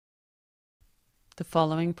The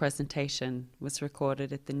following presentation was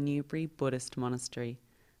recorded at the Newbury Buddhist Monastery,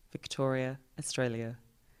 Victoria, Australia.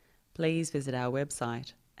 Please visit our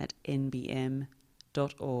website at nbm.org.au.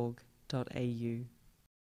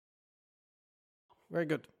 Very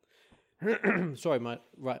good. Sorry, my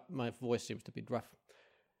voice seems to be rough.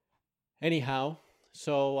 Anyhow,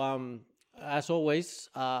 so as always,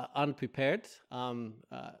 unprepared.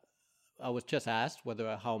 I was just asked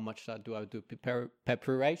whether how much do I do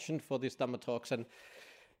preparation for these Dhamma talks, and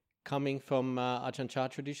coming from Ajahn Chah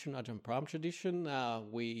tradition, Ajahn Brahm tradition,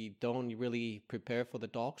 we don't really prepare for the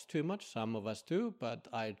talks too much. Some of us do, but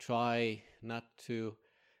I try not to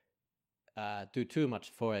do too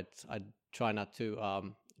much for it. I try not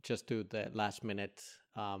to just do the last minute,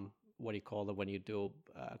 what do you call it, when you do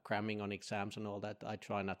cramming on exams and all that. I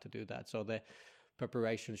try not to do that. So the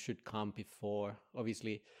preparation should come before.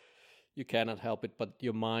 Obviously, you cannot help it, but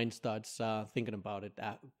your mind starts thinking about it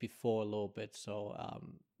before a little bit. So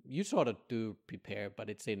you sort of do prepare, but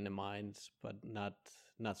it's in the mind, but not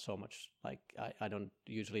so much. Like I don't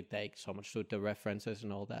usually take so much to the references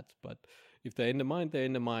and all that. But if they're in the mind, they're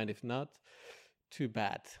in the mind. If not, too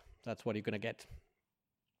bad. That's what you're gonna get.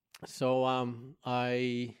 So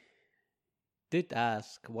I did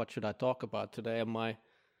ask, what should I talk about today? And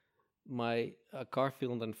my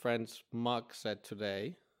Garfield and Friends mug said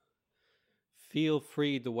today, feel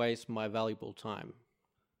free to waste my valuable time.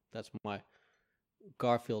 That's my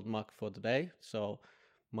Garfield mug for today. So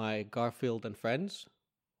my Garfield and Friends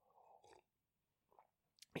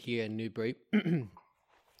here in Newbury,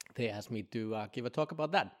 they asked me to give a talk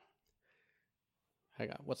about that.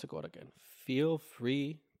 Hang on, what's it called again? Feel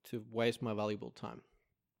free to waste my valuable time.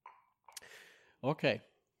 Okay.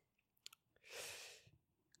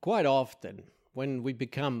 Quite often, when we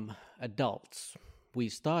become adults, we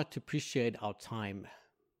start to appreciate our time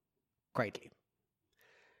greatly.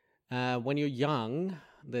 When you're young,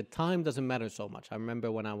 the time doesn't matter so much. I remember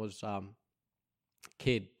when I was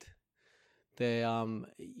kid,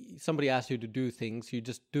 somebody asks you to do things, you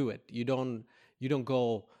just do it. You don't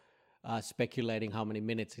go speculating how many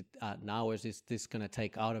minutes and hours is this going to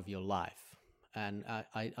take out of your life. And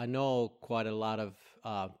I know quite a lot of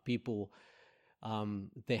people.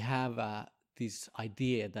 They have this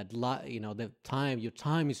idea that your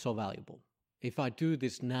time is so valuable. If I do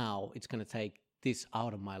this now, it's going to take this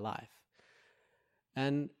out of my life.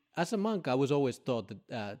 And as a monk, I was always taught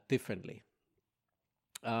differently.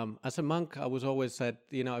 As a monk, I was always said,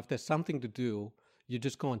 if there's something to do, you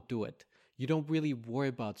just go and do it. You don't really worry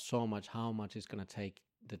about so much how much it's going to take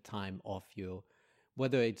the time off you.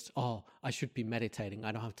 Whether it's, I should be meditating.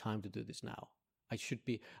 I don't have time to do this now. I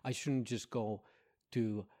shouldn't just go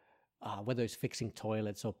to, whether it's fixing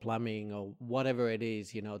toilets or plumbing or whatever it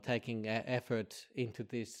is, taking effort into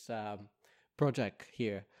this project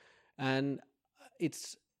here. And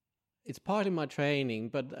it's part of my training,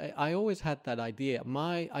 but I always had that idea.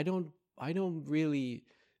 I don't really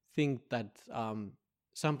think that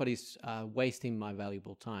somebody's wasting my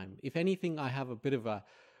valuable time. If anything, I have a bit of a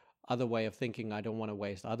other way of thinking. I don't want to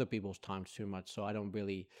waste other people's time too much, so I don't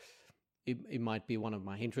really. It might be one of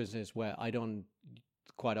my interests where I don't.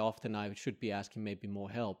 Quite often, I should be asking maybe more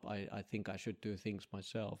help. I think I should do things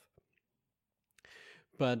myself.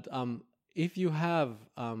 But if you have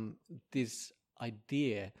this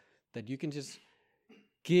idea that you can just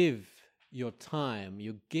give your time,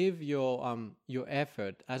 you give your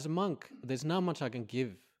effort. As a monk, there's not much I can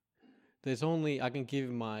give. I can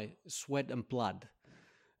give my sweat and blood.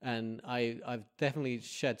 And I've definitely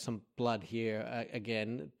shed some blood here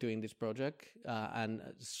again doing this project, and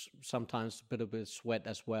sometimes a bit of sweat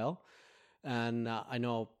as well. And I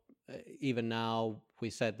know even now we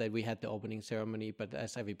said that we had the opening ceremony, but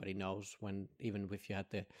as everybody knows, even if you had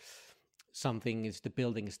the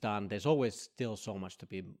building is done, there's always still so much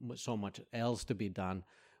else to be done.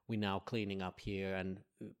 We're now cleaning up here, and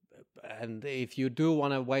if you do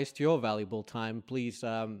want to waste your valuable time, please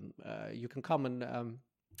you can come and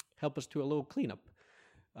help us do a little cleanup,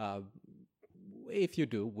 if you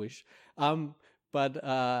do wish. But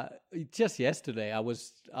just yesterday, I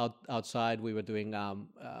was outside. We were doing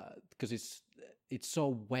because it's so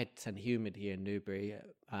wet and humid here in Newbury.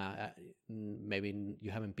 Maybe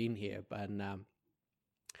you haven't been here,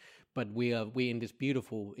 but we in this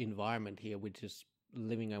beautiful environment here. We're just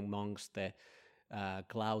living amongst the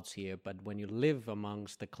clouds here. But when you live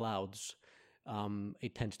amongst the clouds,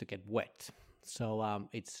 it tends to get wet. So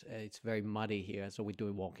it's very muddy here. So we're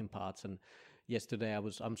doing walking paths. And yesterday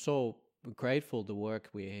I'm so grateful the work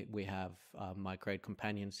we have. My great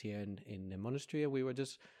companions here in the monastery. We were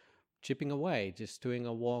just chipping away, just doing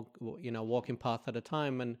a walking path at a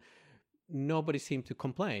time. And nobody seemed to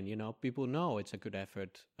complain. People know it's a good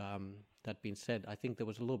effort. That being said, I think there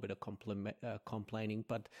was a little bit of complaining,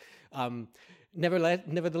 but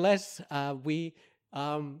nevertheless, we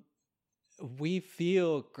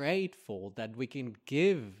feel grateful that we can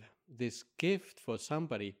give this gift for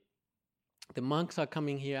somebody. The monks are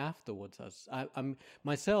coming here afterwards us. I'm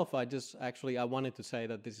myself. I wanted to say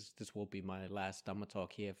that this will be my last Dhamma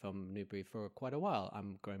talk here from Newbury for quite a while.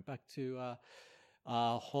 I'm going back to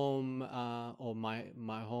home, or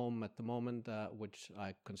my home at the moment, which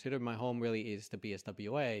I consider my home really is the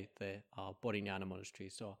BSWA, the Bodhinyana Monastery.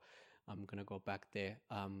 So I'm gonna go back there.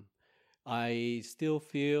 I still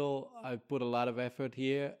feel I put a lot of effort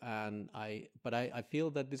here, but I feel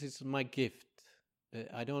that this is my gift.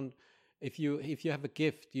 I don't. If you have a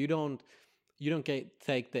gift, you don't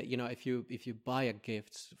take that. If you buy a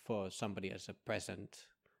gift for somebody as a present,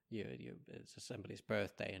 it's somebody's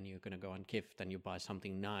birthday, and you're gonna go and gift, and you buy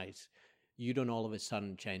something nice. You don't all of a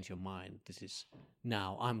sudden change your mind. This is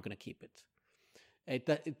now I'm gonna keep it.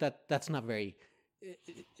 That's not very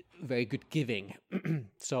good giving.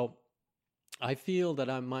 So I feel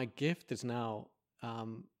that my gift is now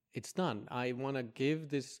it's done. I want to give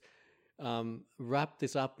this, wrap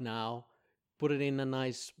this up now, put it in a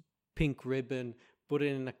nice pink ribbon, put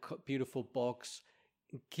it in a beautiful box,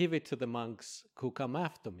 give it to the monks who come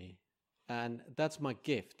after me, and that's my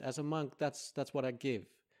gift as a monk. That's what I give.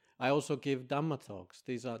 I also give Dhamma talks.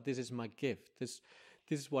 This is my gift. This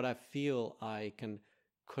is what I feel I can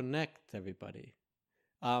connect everybody.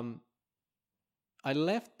 I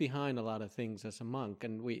left behind a lot of things as a monk,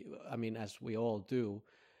 and as we all do,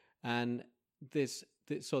 and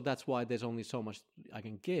so that's why there's only so much I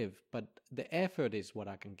can give, but the effort is what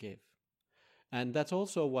I can give. And that's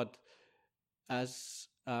also what, as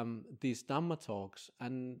these Dhamma talks,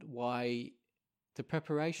 and why the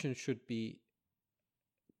preparation should be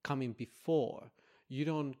coming before. You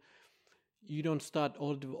don't start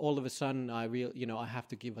all of a sudden, I have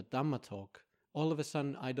to give a Dhamma talk. All of a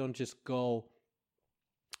sudden, I don't just go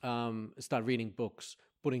start reading books,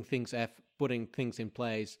 putting things in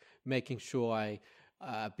place, making sure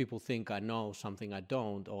people think I know something I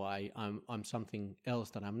don't, or I'm something else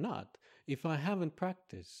that I'm not. If I haven't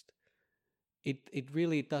practiced, it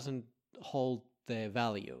really doesn't hold their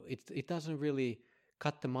value. It doesn't really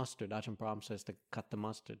cut the mustard. Ajahn Brahm says to cut the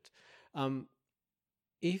mustard.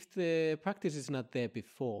 If the practice is not there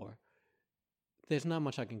before, there's not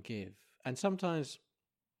much I can give. And sometimes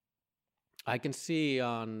I can see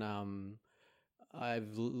on I've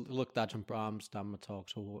looked at Ajahn Brahm's Dhamma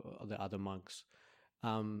talks or the other monks,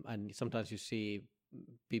 and sometimes you see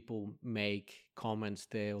people make comments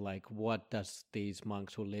there like, what does these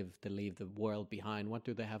monks who leave the world behind, what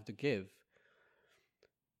do they have to give?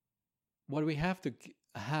 What we have to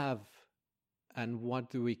have, and what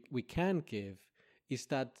do we can give, is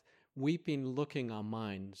that we've been looking our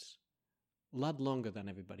minds a lot longer than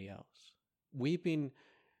everybody else. We've been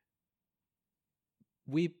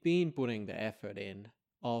putting the effort in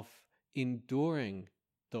of enduring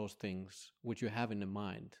those things which you have in the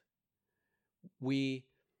mind. We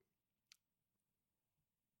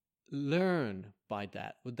learn by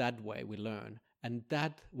that way we learn, and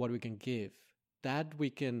that what we can give, that we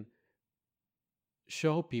can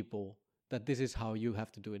show people that this is how you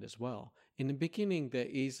have to do it as well. In the beginning, there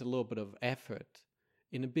is a little bit of effort.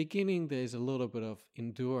 In the beginning, there is a little bit of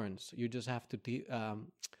endurance. You just have to be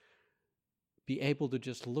able to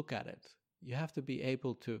just look at it. You have to be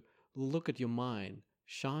able to look at your mind,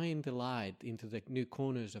 shine the light into the new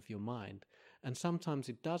corners of your mind. And sometimes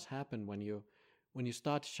it does happen when you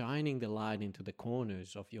start shining the light into the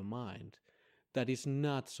corners of your mind, that is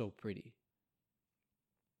not so pretty.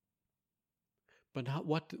 But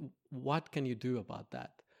what can you do about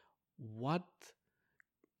that?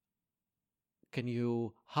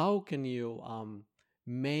 How can you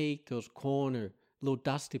make those little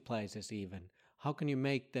dusty places even? How can you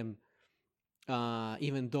make them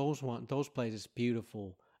even those places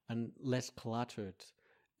beautiful and less cluttered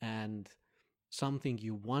and something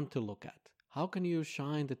you want to look at? How can you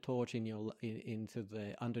shine the torch into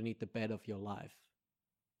the underneath the bed of your life,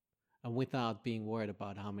 and without being worried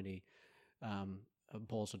about how many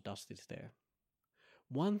balls of dust is there?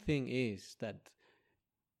 One thing is that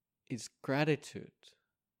it's gratitude.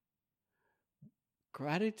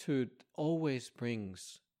 Gratitude always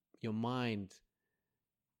brings your mind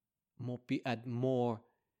at more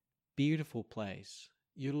beautiful place.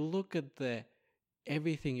 You look at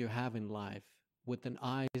everything you have in life with an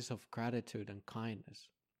eyes of gratitude and kindness.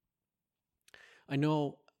 I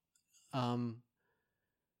know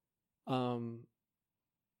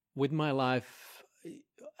with my life,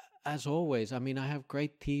 as always, I mean, I have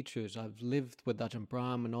great teachers. I've lived with Ajahn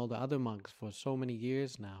Brahm and all the other monks for so many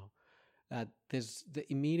years now. There's the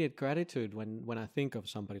immediate gratitude when I think of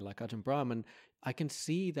somebody like Ajahn Brahm, and I can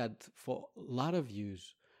see that for a lot of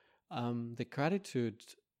yous, the gratitude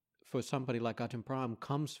for somebody like Ajahn Brahm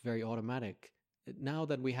comes very automatic. Now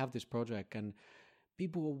that we have this project and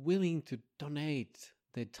people are willing to donate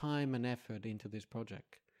their time and effort into this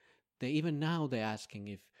project, they're asking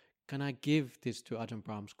if can I give this to Ajahn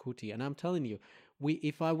Brahm's kuti, and I'm telling you,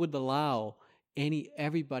 if I would allow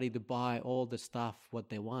everybody to buy all the stuff what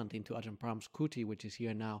they want into Ajahn Brahm's kuti, which is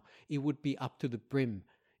here now, it would be up to the brim.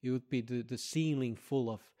 It would be the ceiling full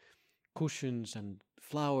of cushions and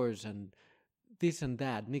flowers and this and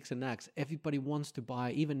that, nicks and knacks. Everybody wants to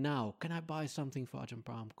buy, even now, can I buy something for Ajahn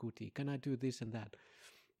Brahm kuti? Can I do this and that?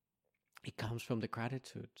 It comes from the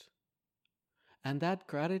gratitude. And that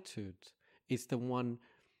gratitude is the one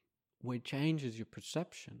where it changes your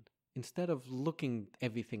perception. Instead of looking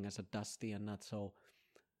everything as a dusty and not so,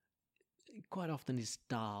 quite often it's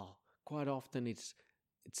dull. Quite often it's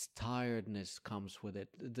tiredness comes with it.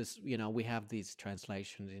 This, we have these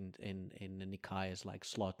translations in the Nikayas like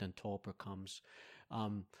sloth and torpor comes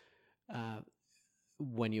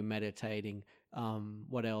when you're meditating.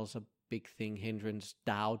 What else? A big thing, hindrance,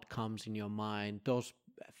 doubt comes in your mind. Those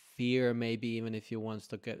fear, maybe even if you want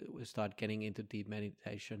to start getting into deep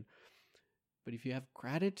meditation. But if you have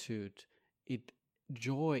gratitude, it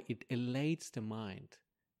elates the mind.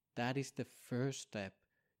 That is the first step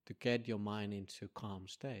to get your mind into calm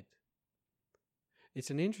state.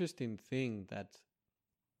 It's an interesting thing that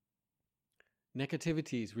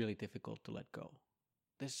negativity is really difficult to let go.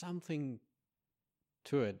 There's something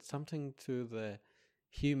to it, something to the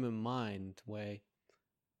human mind where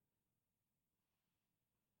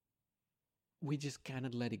we just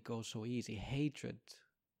cannot let it go so easy. Hatred.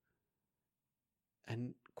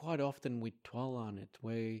 And quite often we dwell on it,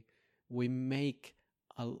 we make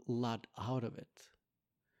a lot out of it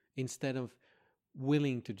instead of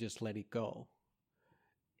willing to just let it go.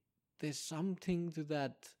 There's something to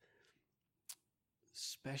that,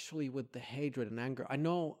 especially with the hatred and anger. I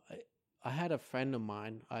know I had a friend of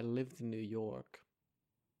mine, I lived in New York,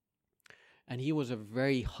 and he was a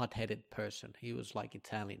very hot-headed person. He was like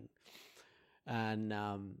Italian. And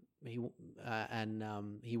he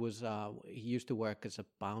used to work as a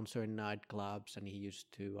bouncer in nightclubs, and he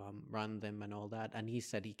used to run them and all that. And he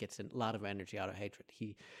said he gets a lot of energy out of hatred.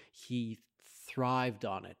 He thrived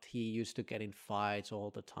on it. He used to get in fights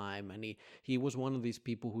all the time, and he was one of these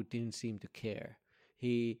people who didn't seem to care.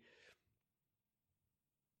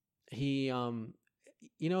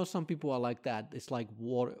 Some people are like that. It's like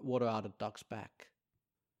water out of duck's back.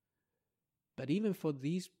 But even for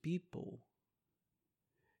these people,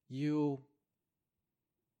 you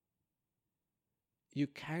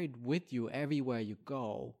carry it with you everywhere you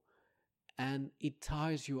go, and it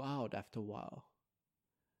tires you out after a while.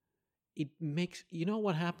 It makes,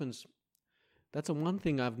 what happens? That's the one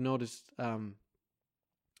thing I've noticed.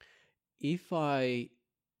 If I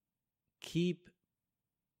keep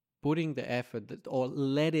putting the effort or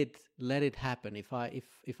let it happen, if I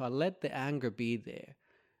let the anger be there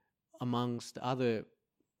amongst other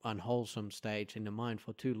unwholesome stage in the mind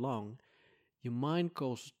for too long, your mind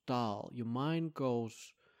goes dull. Your mind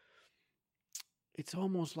goes, it's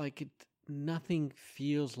almost like nothing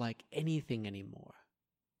feels like anything anymore.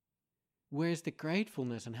 Whereas the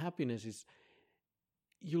gratefulness and happiness is,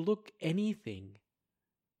 you look anything.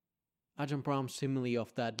 Ajahn Brahm's simile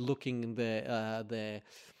of that, looking in the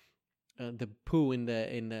poo in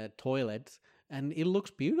the toilet, and it looks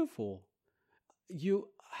beautiful.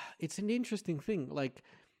 It's an interesting thing. Like,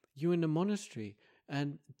 you're in the monastery,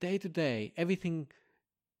 and day to day, everything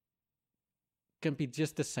can be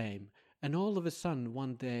just the same. And all of a sudden,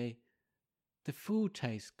 one day, the food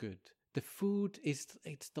tastes good. The food it's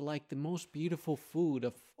the most beautiful food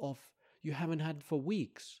of you haven't had for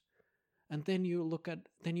weeks. And then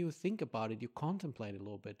you think about it, you contemplate it a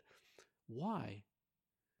little bit. Why?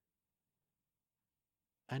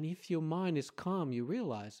 And if your mind is calm, you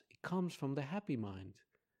realize it comes from the happy mind.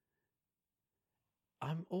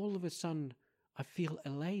 All of a sudden, I feel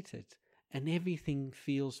elated, and everything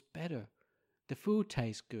feels better. The food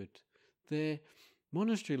tastes good. The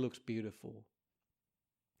monastery looks beautiful.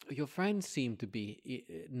 Your friends seem to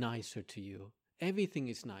be nicer to you. Everything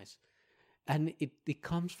is nice. And it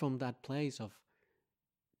comes from that place of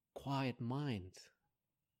quiet mind.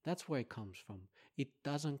 That's where it comes from. It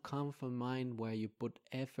doesn't come from mind where you put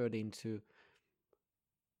effort into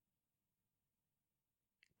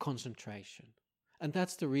concentration. And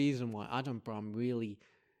that's the reason why Ajahn Brahm really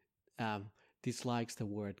dislikes the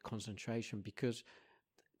word concentration, because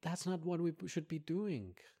that's not what we should be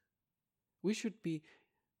doing. We should be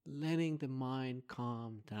letting the mind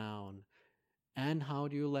calm down. And how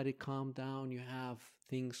do you let it calm down? You have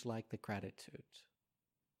things like the gratitude.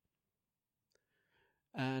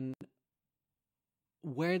 And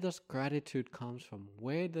where does gratitude comes from?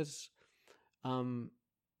 Where does how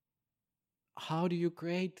do you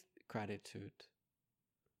create gratitude?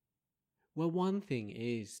 Well, one thing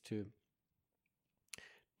is to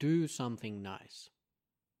do something nice.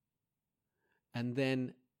 And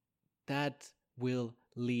then that will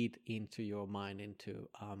lead into your mind into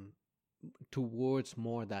towards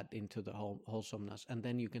more that into the wholesomeness, and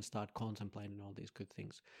then you can start contemplating all these good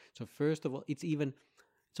things. So first of all, it's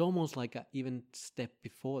almost like a even step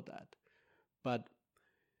before that. But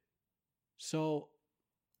so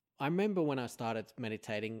I remember when I started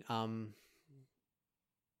meditating,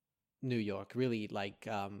 New York, really, like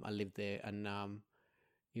I lived there, and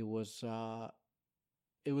it was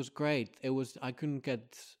great. I couldn't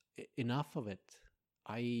get enough of it.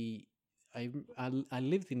 I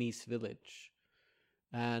lived in East Village,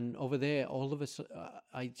 and over there, all of a sudden,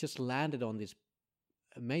 I just landed on this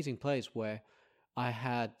amazing place where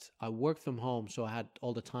I worked from home, so I had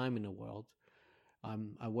all the time in the world.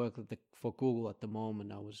 I work for Google at the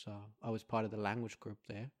moment. I was part of the language group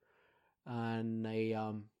there, and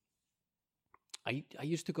I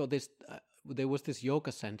used to go this. There was this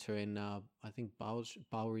yoga center in I think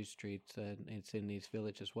Bowery Street, and it's in East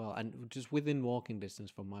Village as well, and just within walking distance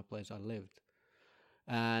from my place I lived.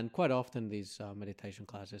 And quite often these meditation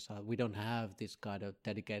classes, we don't have this kind of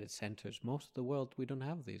dedicated centers. Most of the world, we don't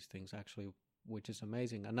have these things actually, which is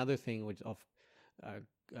amazing. Another thing which of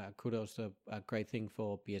kudos to a great thing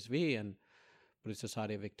for BSV and Buddhist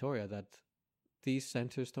Society of Victoria, that these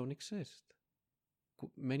centers don't exist.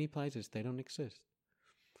 Many places they don't exist.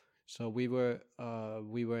 So we were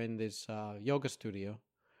in this yoga studio,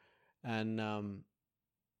 and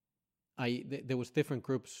there was different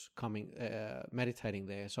groups coming meditating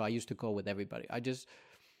there. So I used to go with everybody. I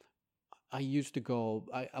used to go.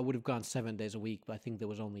 I would have gone 7 days a week, but I think there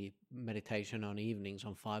was only meditation on evenings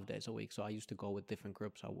on 5 days a week. So I used to go with different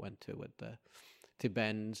groups. I went to with the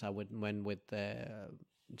Tibetans. I went with there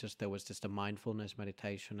was just a mindfulness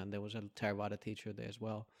meditation, and there was a Theravada teacher there as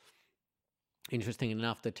well. Interesting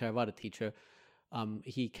enough, the Theravada teacher,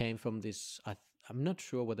 he came from this. I'm not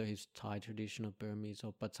sure whether he's Thai tradition or Burmese,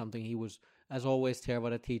 but something. He was, as always,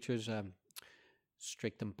 Theravada teachers,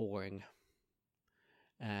 strict and boring.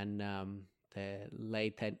 And the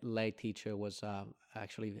lay teacher was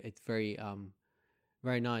actually, it's very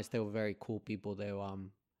nice. They were very cool people. They were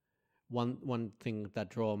one thing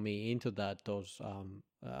that drew me into that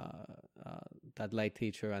that lay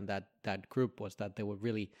teacher and that group was that they were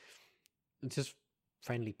really just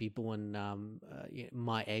friendly people, and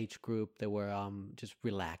my age group, they were just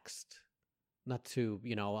relaxed, not to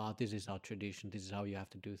this is our tradition, this is how you have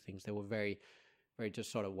to do things. They were very, very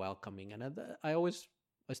just sort of welcoming, and I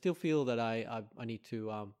still feel that I need to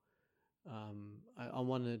I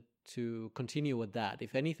wanted to continue with that.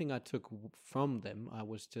 If anything I took from them, I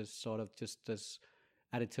was just sort of just this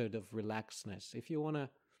attitude of relaxedness. If you want to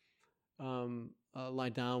lie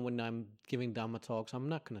down when I'm giving Dhamma talks, I'm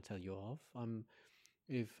not going to tell you off. And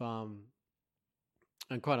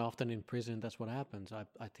quite often in prison, that's what happens. I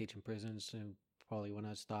teach in prisons, and probably when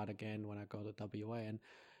I start again, when I go to WA, and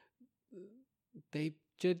they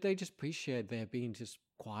just appreciate their being just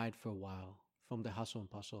quiet for a while from the hustle and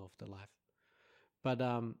bustle of the life. But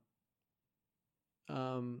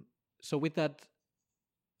so with that,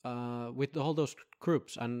 with all those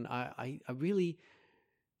groups, and I really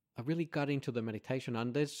got into the meditation,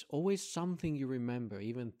 and there's always something you remember,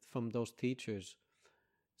 even from those teachers.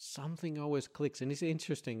 Something always clicks, and it's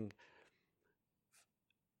interesting.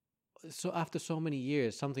 So after so many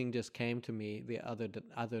years, something just came to me the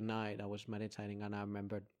other night. I was meditating, and I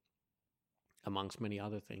remembered, amongst many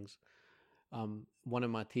other things, one of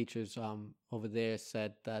my teachers over there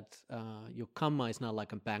said that your karma is not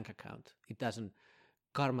like a bank account.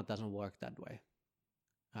 Karma doesn't work that way.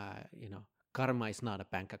 Karma is not a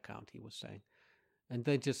bank account, he was saying. And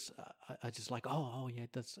they just, I just like, oh yeah,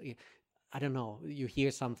 that's, yeah. I don't know. You hear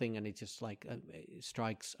something and it just like it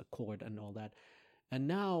strikes a chord and all that. And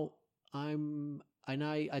now I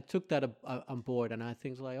took that on board, and I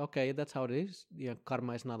think like, okay, that's how it is.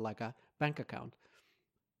 Karma is not like a bank account.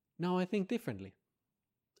 Now I think differently.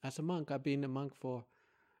 As a monk, I've been a monk for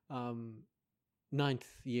 9th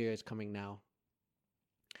year is coming now,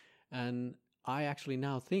 and I actually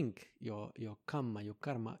now think your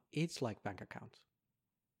karma, it's like bank account.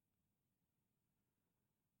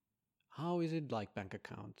 How is it like bank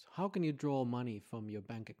account? How can you draw money from your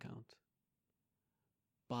bank account?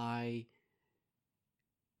 by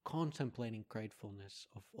contemplating gratefulness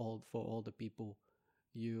for all the people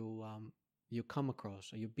you come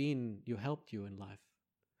across, or you helped you in life,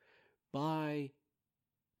 by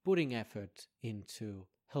putting effort into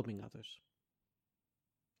helping others.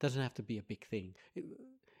 Doesn't have to be a big thing.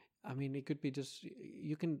 It could be just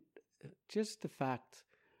the fact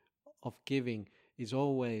of giving is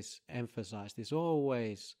always emphasized. We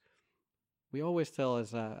always tell,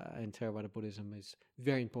 as in Theravada Buddhism, is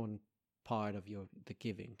very important part of the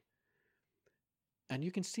giving. And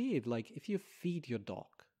you can see it, like if you feed your dog,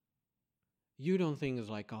 you don't think it's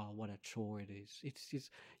like, oh, what a chore it is. It's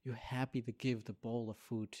just, you're happy to give the bowl of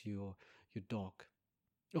food to your dog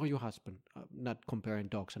or your husband. Not comparing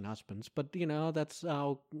dogs and husbands, but that's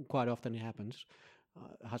how quite often it happens.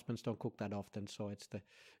 Husbands don't cook that often, so it's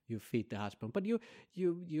you feed the husband, but you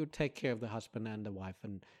take care of the husband and the wife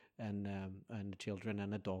and the children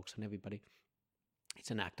and the dogs and everybody.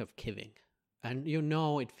 It's an act of giving, and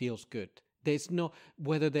it feels good. There's no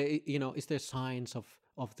whether there is there signs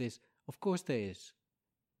of this. Of course there is.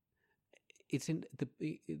 It's in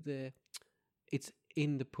it's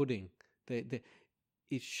in the pudding.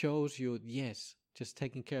 It shows you, yes, just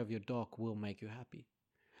taking care of your dog will make you happy.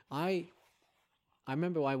 I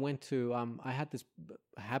remember I went to I had this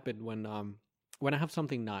habit when I have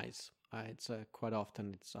something nice. It's quite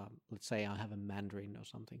often it's let's say I have a mandarin or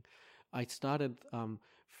something. I started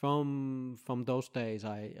from those days.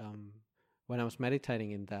 I when I was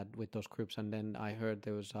meditating in that with those groups, and then I heard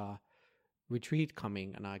there was a retreat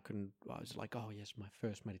coming, and I was like, oh yes, my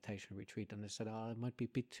first meditation retreat, and they said, oh, it might be a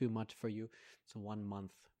bit too much for you. It's a 1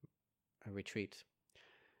 month retreat.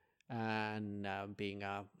 And being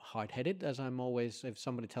hard-headed, as I'm always, if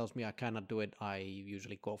somebody tells me I cannot do it, I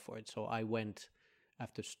usually go for it. So I went,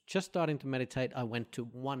 after just starting to meditate, I went to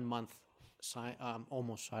 1 month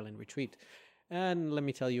almost silent retreat. And let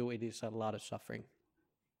me tell you, it is a lot of suffering.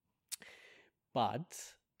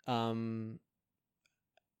 But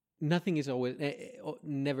nothing is always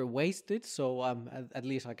never wasted. So at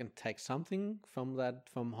least I can take something from that,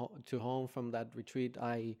 from home from that retreat.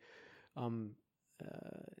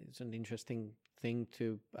 It's an interesting thing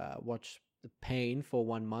to watch the pain for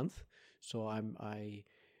 1 month. So I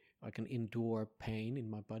can endure pain in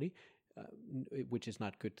my body, which is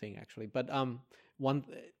not a good thing actually. But one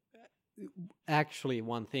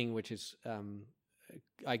thing which is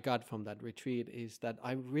I got from that retreat is that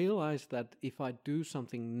I realized that if I do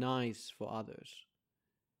something nice for others,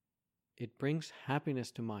 it brings happiness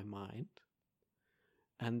to my mind,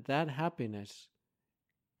 and that happiness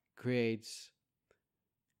creates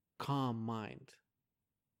calm mind.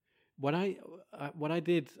 What I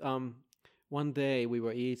did one day, we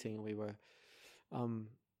were eating.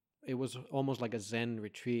 It was almost like a Zen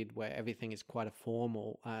retreat where everything is quite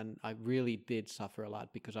formal, and I really did suffer a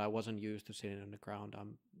lot because I wasn't used to sitting on the ground.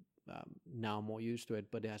 I'm now more used to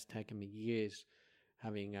it, but it has taken me years,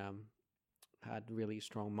 having had really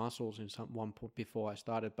strong muscles in one point before I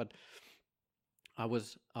started. But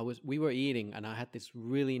we were eating, and I had this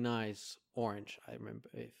really nice orange. I remember,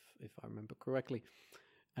 if I remember correctly,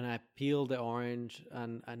 and I peeled the orange,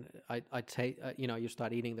 and I take you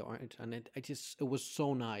start eating the orange, and it was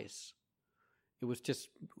so nice. It was just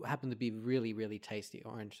happened to be really, really tasty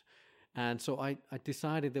orange, and so I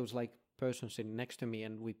decided there was like a person sitting next to me,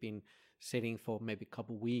 and we've been sitting for maybe a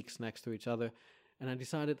couple weeks next to each other, and I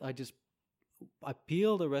decided I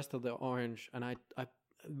peeled the rest of the orange, and I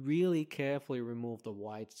really carefully removed the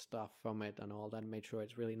white stuff from it and all that, made sure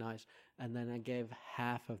it's really nice, and then I gave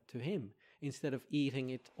half of to him instead of eating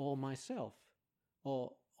it all myself.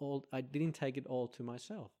 I didn't take it all to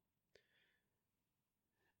myself.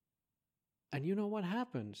 And you know what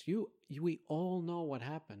happens? We all know what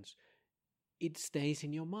happens. It stays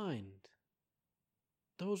in your mind.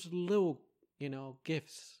 Those little,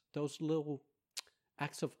 gifts, those little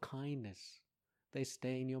acts of kindness, they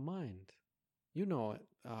stay in your mind. You know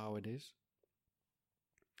how it is.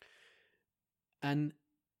 And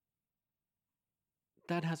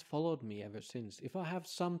that has followed me ever since. If I have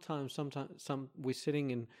sometimes we're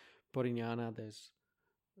sitting in Bodhinyana,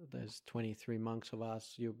 there's 23 monks of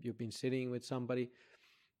us. You've been sitting with somebody,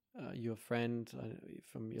 your friend,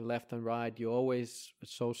 from your left and right. You always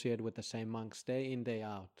associate with the same monks day in, day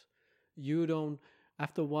out. You don't,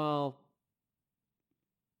 after a while,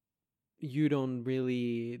 you don't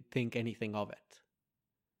really think anything of it.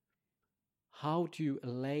 How do you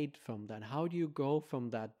elate from that? How do you go from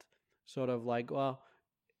that sort of like,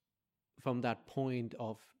 from that point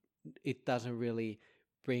of it doesn't really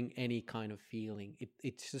bring any kind of feeling?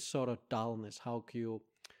 It's just sort of dullness. How can you,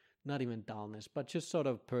 not even dullness, but just sort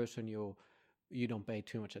of person you don't pay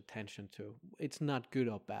too much attention to. It's not good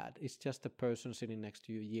or bad. It's just a person sitting next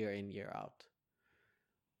to you year in, year out.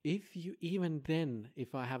 If you, even then,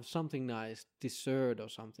 if I have something nice, dessert or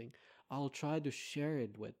something, I'll try to share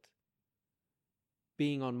it with.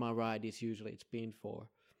 Being on my ride is usually, it's been for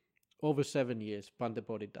over 7 years, Bhante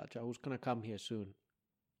Bodhidharma, who's going to come here soon.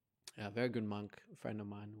 A very good monk, a friend of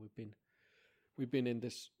mine. We've been in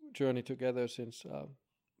this journey together since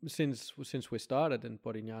we started in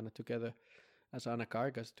Bodhinyana together as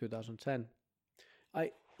Anakargas 2010.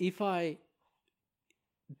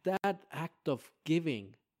 That act of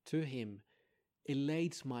giving to him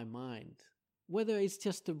elates my mind. Whether it's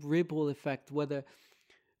just a ripple effect, whether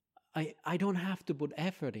I don't have to put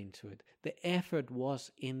effort into it. The effort was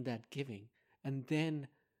in that giving, and then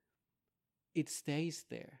it stays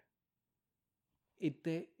there.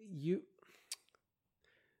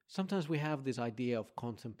 Sometimes we have this idea of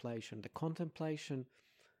contemplation. The contemplation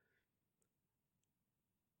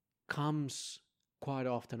comes quite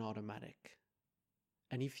often automatic.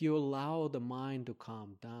 And if you allow the mind to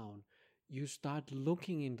calm down, you start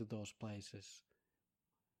looking into those places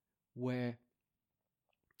where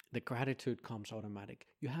the gratitude comes automatic.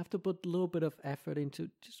 You have to put a little bit of effort into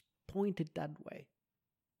just point it that way.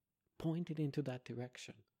 Point it into that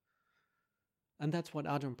direction. And that's what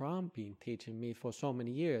Ajahn Brahm been teaching me for so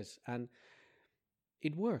many years. And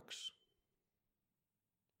it works.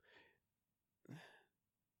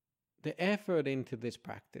 The effort into this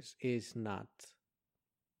practice is not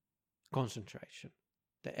concentration.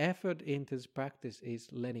 The effort into this practice is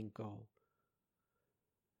letting go.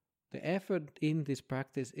 The effort in this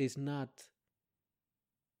practice is not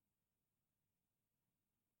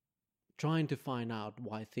trying to find out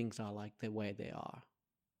why things are like the way they are.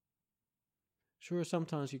 Sure,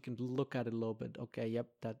 sometimes you can look at it a little bit. Okay, yep,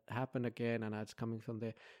 that happened again and it's coming from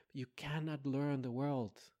there. But you cannot learn the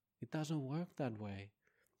world. It doesn't work that way.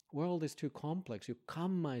 World is too complex. Your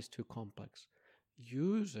karma is too complex.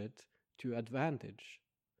 Use it to advantage.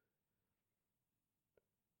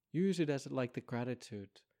 Use it as like the gratitude.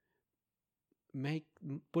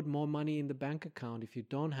 Put more money in the bank account if you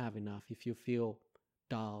don't have enough, if you feel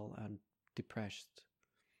dull and depressed.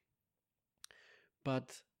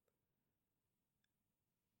 But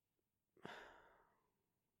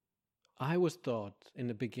I was taught in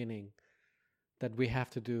the beginning that we have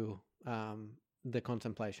to do the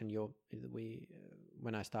contemplation.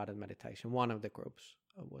 When I started meditation, one of the groups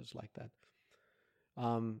was like that.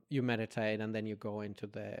 You meditate and then you go into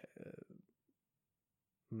the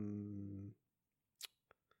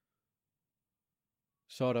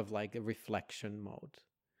sort of like a reflection mode.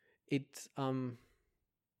 It's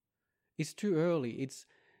too early.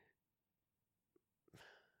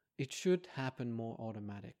 It should happen more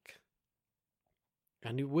automatic.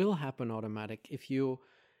 And it will happen automatic if you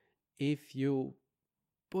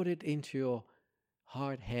put it into your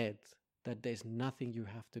hard head that there's nothing you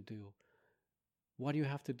have to do. What you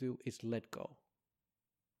have to do is let go.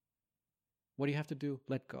 What do you have to do?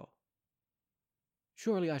 Let go.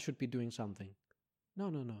 Surely I should be doing something. No.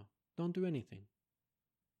 Don't do anything.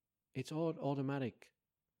 It's all automatic.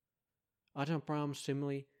 Ajahn Brahm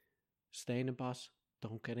simile, stay in the bus,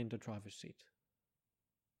 don't get in the driver's seat.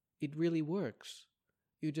 It really works.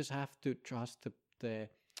 You just have to trust the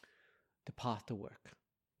path to work.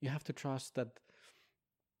 You have to trust that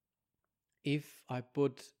if I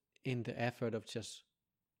put in the effort of just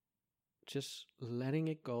letting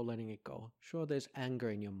it go. Sure, there's anger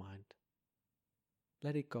in your mind.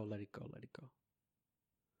 Let it go.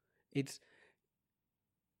 If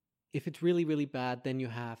it's really, really bad, then you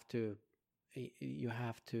have to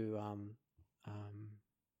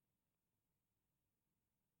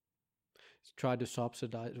try to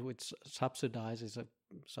subsidize. Which subsidize is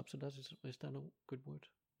that a good word?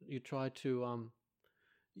 You try to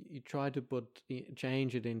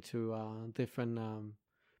change it into different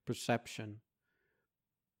perception.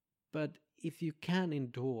 But if you can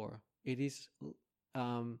endure, it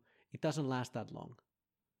doesn't last that long.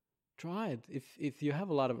 Try it. If you have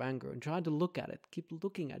a lot of anger, and try to look at it. Keep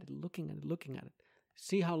looking at it.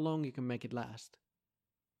 See how long you can make it last.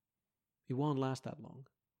 It won't last that long.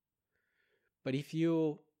 But if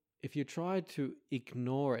you try to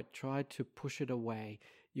ignore it, try to push it away,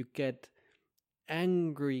 you get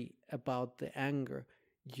angry about the anger.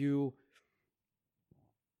 You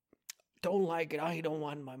don't like it. I don't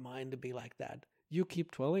want my mind to be like that. You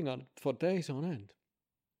keep dwelling on it for days on end.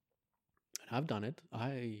 And I've done it.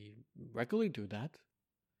 I regularly do that.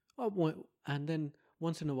 And then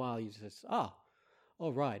once in a while you just, all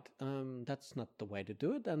right, that's not the way to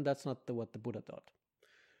do it, and that's not what the Buddha taught.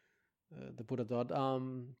 The Buddha taught,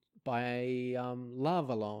 by love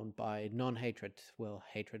alone, by non-hatred,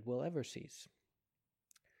 hatred will ever cease.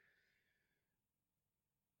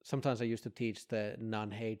 Sometimes I used to teach the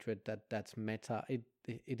non-hatred that's meta.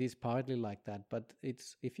 It is partly like that, but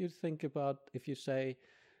it's, if you think about, if you say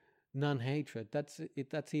non-hatred,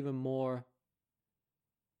 that's even more.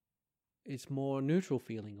 It's more neutral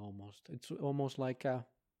feeling almost. It's almost like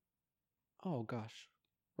oh gosh,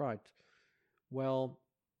 right. Well,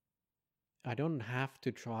 I don't have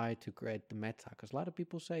to try to create the meta, because a lot of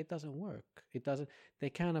people say it doesn't work. It doesn't. They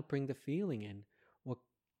cannot bring the feeling in. Well,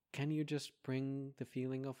 can you just bring the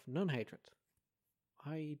feeling of non-hatred?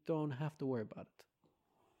 I don't have to worry about it.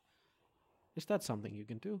 Is that something you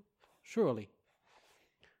can do? Surely.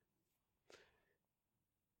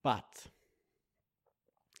 But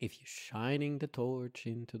if you're shining the torch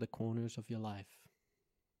into the corners of your life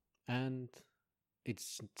and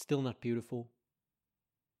it's still not beautiful,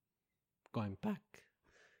 going back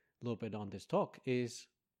a little bit on this talk, is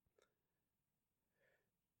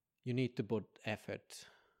you need to put effort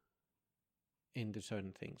into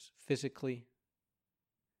certain things. Physically,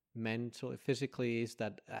 mentally. Physically is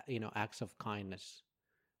that, acts of kindness,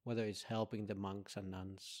 whether it's helping the monks and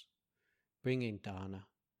nuns, bringing dana,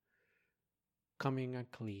 coming and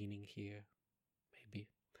cleaning here, maybe,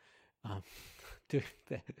 doing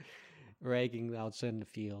the raking outside in the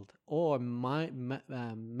field, or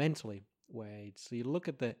mentally, where it's, you look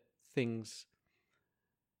at the things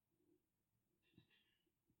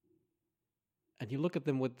and you look at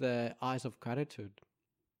them with the eyes of gratitude.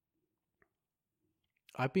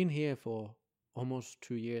 I've been here for almost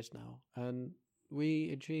 2 years now, and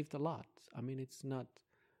we achieved a lot. I mean, it's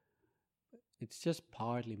just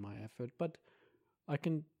partly my effort, but I've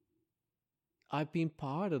been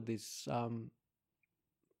part of this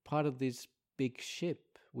big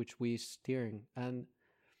ship which we're steering,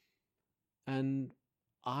 and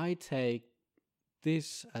I take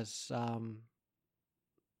this as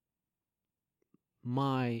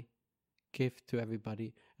my gift to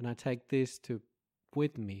everybody, and I take this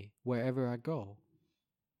with me wherever I go.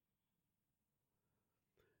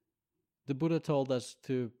 The Buddha told us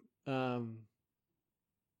to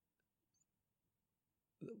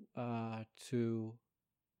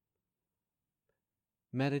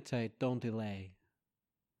meditate, don't delay.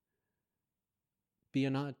 Be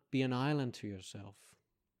an island to yourself.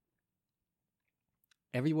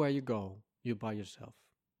 Everywhere you go, you're by yourself.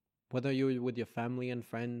 Whether you're with your family and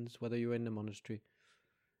friends, whether you're in the monastery,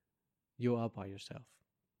 you are by yourself.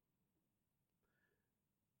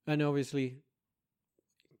 And obviously,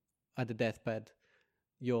 at the deathbed,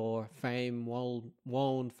 your fame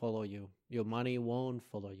won't follow you. Your money won't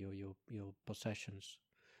follow you. Your possessions,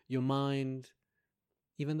 your mind,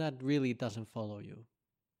 even that really doesn't follow you.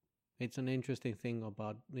 It's an interesting thing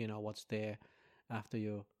about what's there after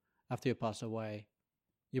you pass away.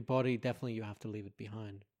 Your body, definitely you have to leave it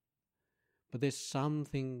behind, but there's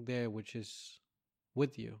something there which is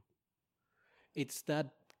with you. It's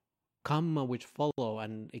that karma which follow,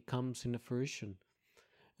 and it comes in a fruition.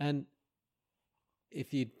 And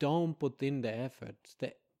if you don't put in the effort,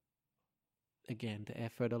 the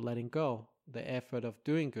effort of letting go, the effort of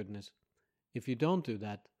doing goodness, if you don't do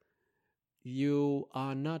that, you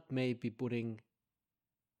are not maybe putting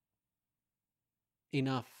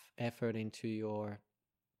enough effort into your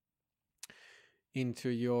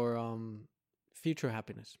future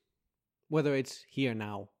happiness. Whether it's here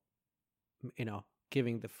now,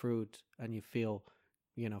 giving the fruit, and you feel,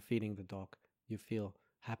 feeding the dog, you feel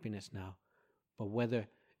happiness now. But whether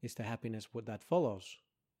it's the happiness that follows.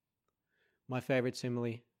 My favorite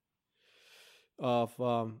simile of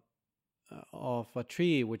a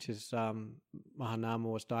tree, which is Mahanama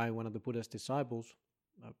was dying, one of the Buddha's disciples.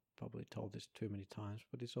 I've probably told this too many times,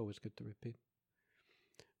 but it's always good to repeat.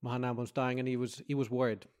 Mahanama was dying, and he was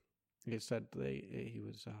worried. He said he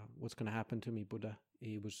was what's going to happen to me, Buddha?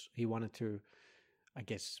 He wanted to, I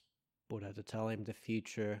guess, Buddha to tell him the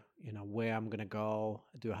future, where I'm going to go.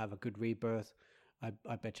 Do I have a good rebirth?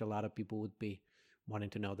 I bet you a lot of people would be wanting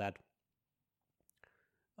to know that.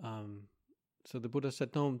 So the Buddha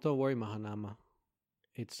said, "Don't worry, Mahanama."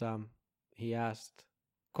 It's he asked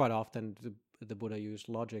quite often. The Buddha used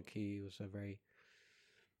logic. He was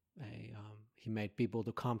he made people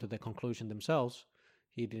to come to the conclusion themselves.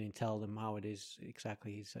 He didn't tell them how it is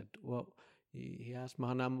exactly. He said, "Well," he asked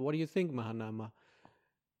Mahanama, "What do you think, Mahanama?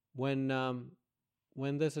 When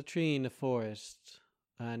there's a tree in the forest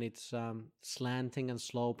and it's slanting and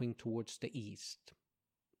sloping towards the east,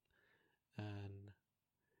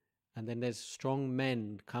 and then there's strong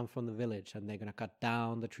men come from the village, and they're gonna cut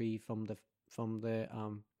down the tree from the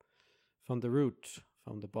root,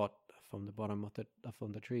 from the bottom of the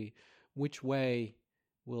tree, which way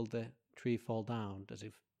will the tree fall down? Does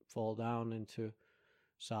it fall down into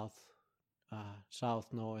south,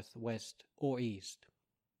 north, west, or east?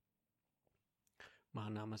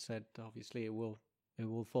 Mahanama said, obviously, it will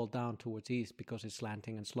fall down towards east because it's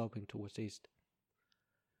slanting and sloping towards east.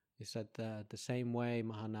 He said, the same way,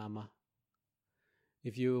 Mahanama,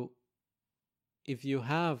 if you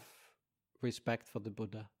have respect for the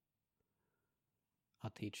Buddha, our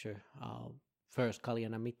teacher, first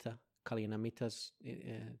Kalyanamitta, Kalyanamitas,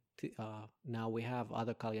 now we have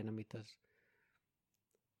other Kalyanamitas.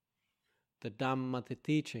 The Dhamma, the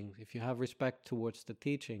teaching, if you have respect towards the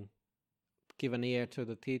teaching, give an ear to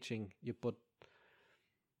the teaching, you put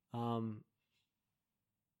the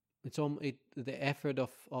effort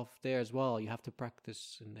of there as well. You have to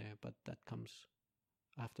practice in there, but that comes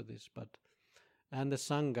after this. And the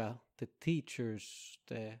Sangha, the teachers,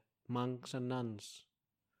 the monks and nuns,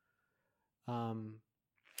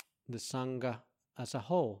 the Sangha as a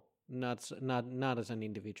whole, not as an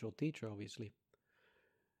individual teacher, obviously.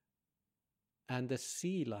 And the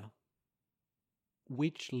Sila,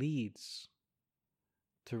 which leads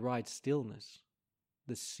to right stillness,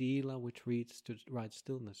 the Sila which leads to right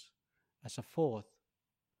stillness, as a fourth,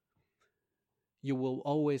 you will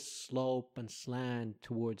always slope and slant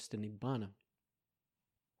towards the Nibbana.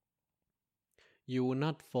 You will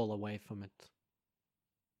not fall away from it.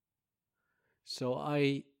 So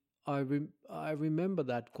I remember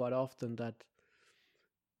that quite often, that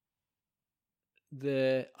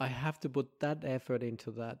I have to put that effort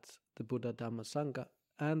into that, the Buddha Dhamma Sangha,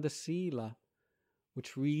 and the Sila,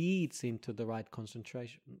 which leads into the right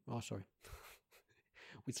concentration.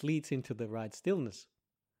 Which leads into the right stillness.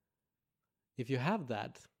 If you have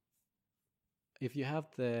that, if you have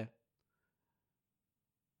the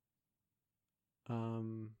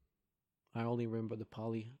I only remember the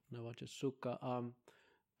Pali Navaja Sukha,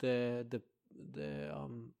 the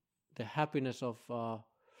happiness of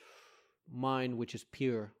mind which is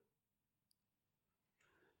pure,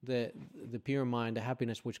 the pure mind, the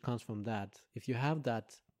happiness which comes from that. If you have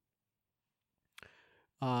that,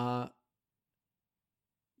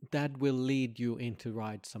 that will lead you into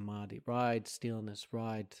right samadhi, right stillness,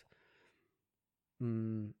 right,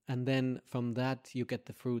 and then from that you get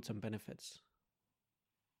the fruits and benefits.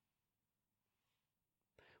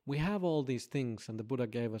 We have all these things, and the Buddha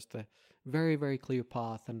gave us the very, very clear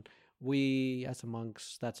path, and we as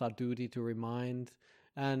monks, that's our duty to remind,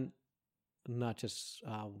 and not just,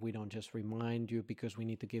 we don't just remind you because we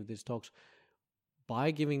need to give these talks. By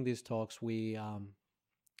giving these talks, we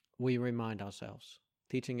remind ourselves.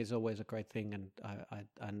 Teaching is always a great thing, and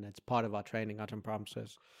it's part of our training. Ajahn Brahm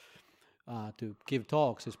says to give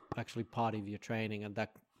talks is actually part of your training, and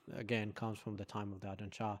that again comes from the time of the Ajahn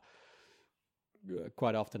Chah.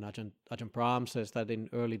 Quite often Ajahn Brahm says that in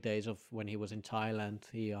early days of when he was in Thailand,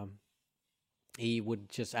 he would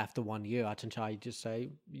just, after 1 year, Ajahn Chah, he'd just say,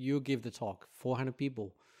 you give the talk, 400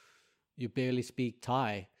 people, you barely speak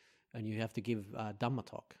Thai, and you have to give a Dhamma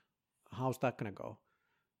talk. How's that going to go?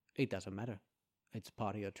 It doesn't matter. It's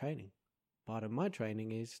part of your training. Part of my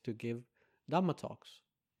training is to give Dhamma talks.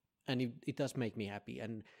 And it does make me happy,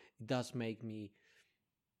 and it does make me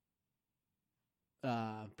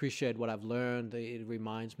appreciate what I've learned. It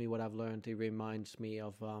reminds me what I've learned. It reminds me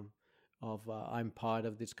of I'm part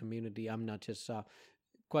of this community. I'm not just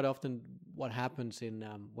quite often what happens in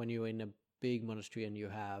when you're in a big monastery and you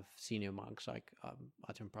have senior monks like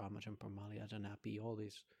Ajahn Brahm, Ajahn Brahmali, Ajahn Api, all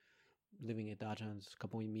these living at Ajahns.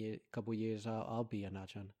 Couple years I'll be an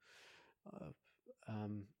Ajahn.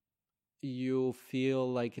 You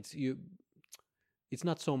feel like it's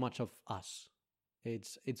not so much of us.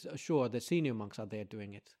 It's sure the senior monks are there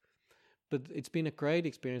doing it, but it's been a great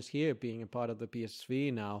experience here being a part of the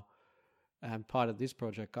PSV now and part of this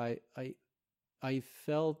project. I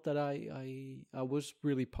felt that I was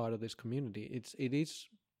really part of this community. It is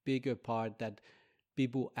bigger part that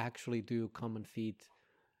people actually do come and feed.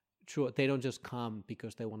 Sure, they don't just come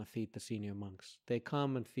because they want to feed the senior monks. They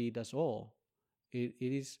come and feed us all. It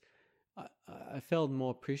is. I felt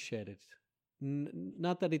more appreciated.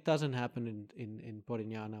 Not that it doesn't happen in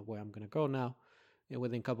Bodhinyana, where I'm going to go now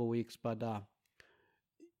within a couple of weeks, but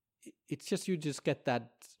it's just, you just get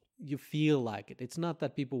that, you feel like it. It's not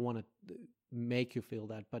that people want to make you feel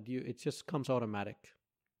that, but it just comes automatic.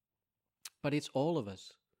 But it's all of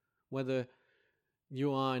us, whether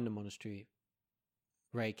you are in the monastery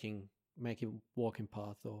raking, making walking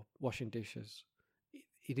path, or washing dishes.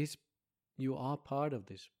 It is, you are part of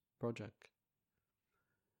this project.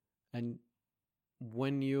 And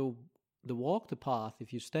when you walk the path,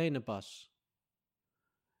 if you stay in a bus,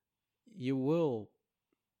 you will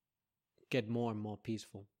get more and more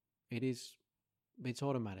peaceful. It's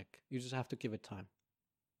automatic. You just have to give it time.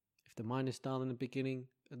 If the mind is dull in the beginning,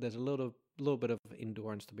 there's a little bit of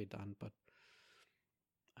endurance to be done, but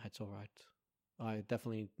it's all right. I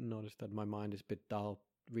definitely noticed that my mind is a bit dull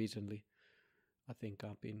recently. I think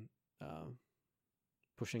I've been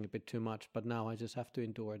pushing a bit too much, but now I just have to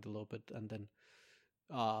endure it a little bit, and then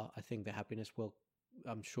I think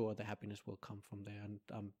I'm sure the happiness will come from there, and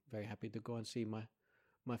I'm very happy to go and see my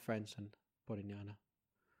friends and Porignana.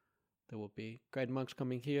 There will be great monks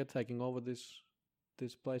coming here, taking over this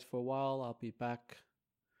place for a while. I'll be back,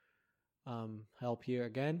 help here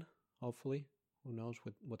again, hopefully. Who knows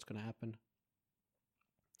what's going to happen.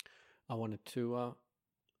 I wanted to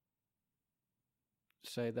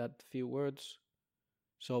say that few words.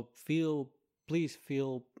 So please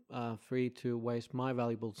feel free to waste my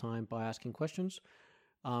valuable time by asking questions.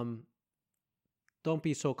 Don't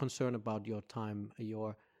be so concerned about your time,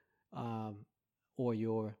 or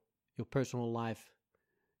your personal life.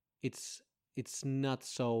 It's not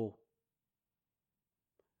so.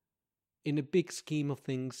 In the big scheme of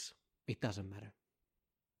things, it doesn't matter.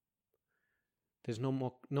 There's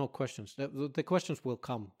no questions. The questions will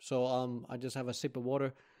come. So I just have a sip of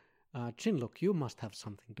water. Chinlook, you must have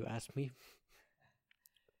something to ask me.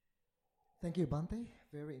 Thank you, Bhante.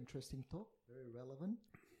 Very interesting talk, very relevant.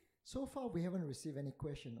 So far, we haven't received any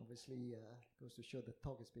question. Obviously, goes to show the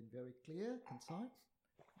talk has been very clear, concise,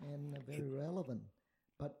 and very relevant.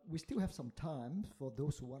 But we still have some time for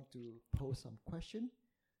those who want to pose some question.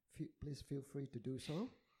 Please feel free to do so.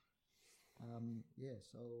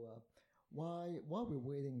 While we're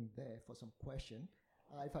waiting there for some question,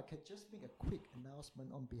 if I could just make a quick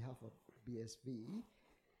announcement on behalf of BSV.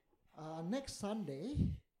 Next Sunday,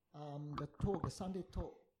 the Sunday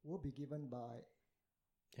talk will be given by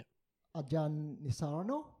Ajahn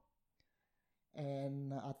Nisarano.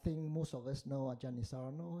 And I think most of us know Ajahn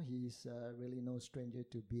Nisarano. He's really no stranger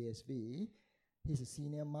to BSV. He's a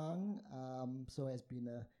senior monk, so has been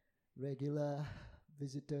a regular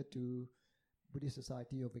visitor to Buddhist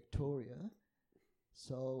Society of Victoria.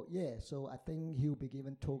 So I think he'll be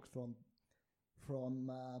given talks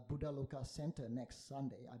from Buddha Loka Center next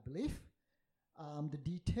Sunday, I believe. The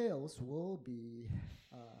details will be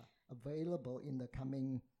available in the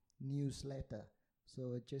coming newsletter.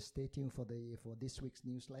 So just stay tuned for this week's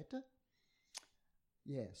newsletter.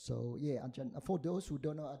 Ajahn, for those who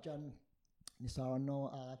don't know Ajahn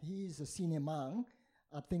Nisarano, he's a senior monk,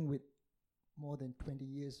 I think with more than 20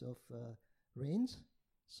 years of reigns.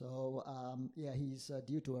 So he's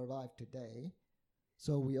due to arrive today.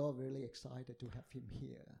 So we're all really excited to have him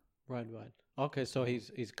here. Right. Okay, so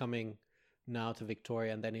he's coming now to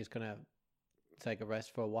Victoria, and then he's gonna take a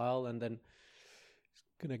rest for a while, and then he's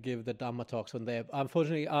gonna give the Dhamma talks on there.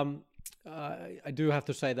 Unfortunately, I do have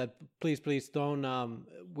to say that please don't.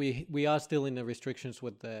 We are still in the restrictions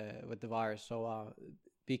with the virus, so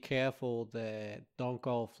be careful. Don't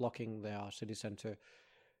go flocking the city center.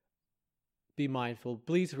 Be mindful.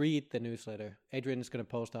 Please read the newsletter. Adrian is going to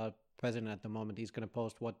post, our president at the moment. He's going to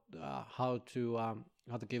post how to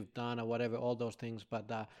give dana, whatever, all those things.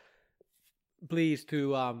 But please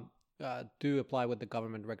do apply with the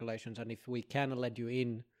government regulations. And if we can let you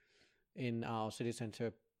in our city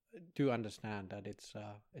center, do understand that it's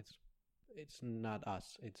not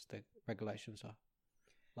us. It's the regulations are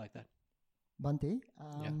like that. Bhante,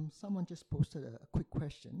 someone just posted a quick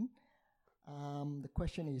question. The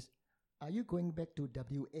question is, are you going back to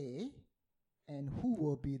WA, and who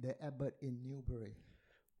will be the abbot in Newbury?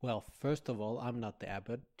 Well, first of all, I'm not the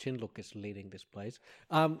abbot. Chinlook is leading this place.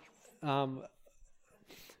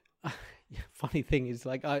 Funny thing is,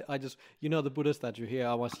 like, I just, the Buddha statue here.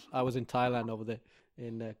 I was in Thailand over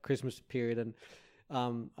in the Christmas period, and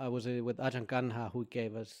I was with Ajahn Kanha, who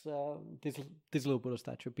gave us this little Buddha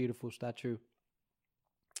statue, beautiful statue.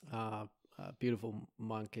 Beautiful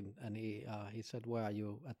monk, and he said, "Where are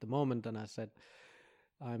you at the moment?" And I said,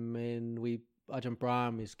 Ajahn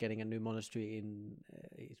Brahm is getting a new monastery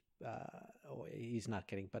he's not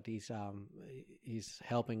getting, but he's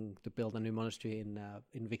helping to build a new monastery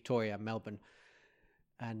in Victoria, Melbourne,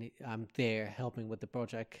 and I'm there helping with the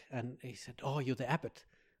project. And he said, "Oh, you're the abbot."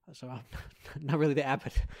 So I'm not really the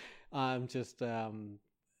abbot. I'm just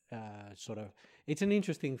sort of. It's an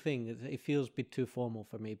interesting thing. It feels a bit too formal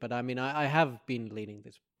for me, but I mean, I have been leading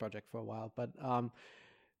this project for a while. But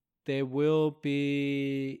there will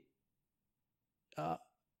be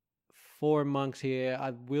 4 monks here. I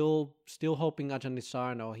will still hoping Ajahn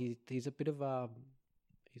Nisarno. He's a bit of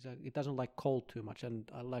he doesn't like cold too much,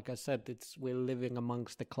 and like I said, we're living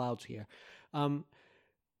amongst the clouds here.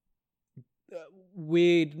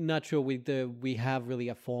 we're not sure we have really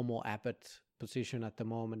a formal abbot position at the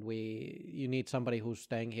moment. You need somebody who's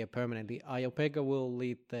staying here permanently. Ayopega will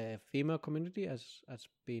lead the female community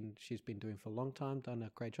she's been doing for a long time, done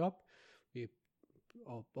a great job. We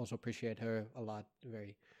also appreciate her a lot.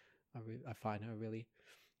 I find her really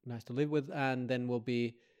nice to live with. And then will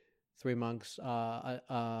be 3 monks. Ajahn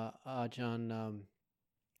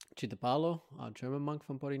Chittapalo, a German monk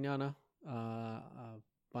from Bodhinyana,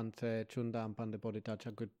 Bhante Chunda and Bhante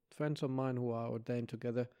Bodhidharma, good friends of mine who are ordained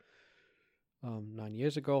together 9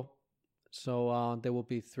 years ago. So there will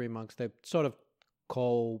be 3 monks. They're sort of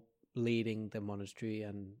co-leading the monastery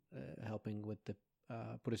and helping with the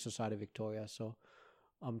Buddhist Society Victoria. So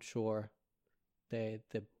I'm sure the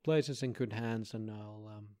place is in good hands, and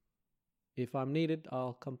I'll, if I'm needed,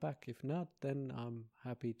 I'll come back. If not, then I'm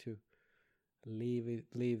happy to leave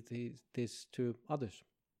this to others.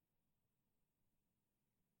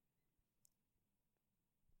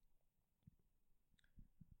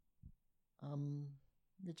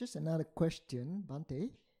 Just another question,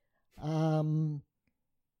 Bhante.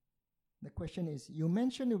 The question is, you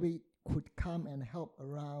mentioned we could come and help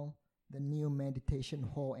around the new meditation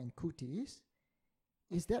hall and kutis.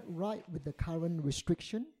 Is that right with the current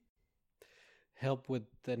restriction? Help with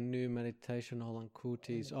the new meditation hall and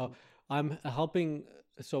kutis. I'm helping.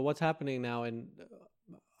 So what's happening now, and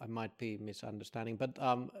I might be misunderstanding, but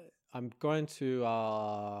I'm going to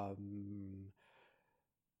a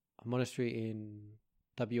monastery in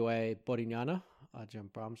WA, Bodhinyana,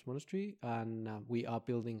 Ajahn Brahm's monastery, and we are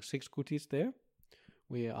building 6 kutis there.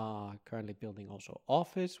 We are currently building also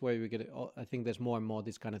office where we get. I think there's more and more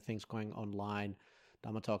these kind of things going online.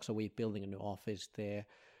 Dhamma talk. So we're building a new office there.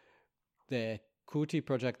 The kuti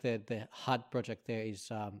project, the hut project there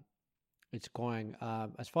is it's going.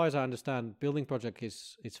 As far as I understand, building project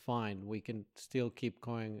is fine. We can still keep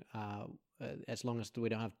going as long as we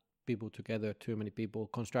don't have people together, too many people.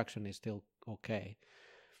 Construction is still okay.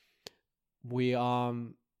 We are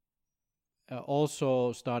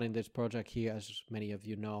also starting this project here, as many of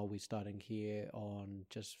you know. We're starting here on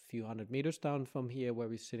just a few hundred meters down from here where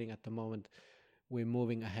we're sitting at the moment. We're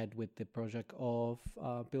moving ahead with the project of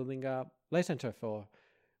building a lay center for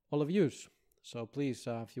all of you. So please,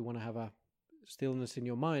 if you want to have a stillness in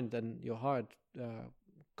your mind and your heart,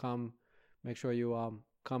 come, make sure you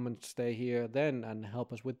come and stay here then and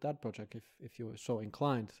help us with that project if you're so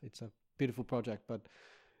inclined. It's a beautiful project, but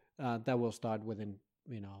that will start within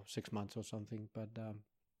 6 months or something. But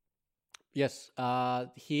yes,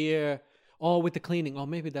 here, with the cleaning,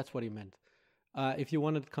 maybe that's what he meant. If you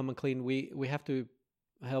wanted to come and clean, we have to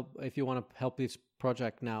help. If you want to help this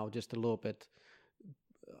project now just a little bit,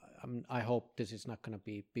 I hope this is not going to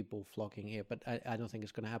be people flocking here, but I don't think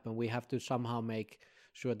it's going to happen. We have to somehow make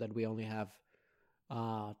sure that we only have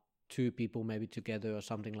 2 people maybe together or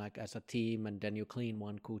something, like as a team, and then you clean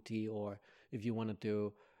 1 kuti. Or if you want to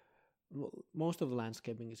do, most of the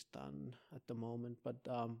landscaping is done at the moment, but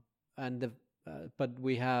but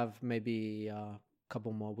we have maybe a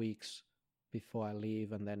couple more weeks before I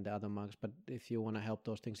leave, and then the other monks. But if you want to help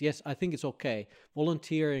those things, yes, I think it's okay.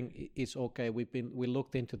 Volunteering is okay. We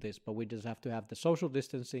looked into this, but we just have to have the social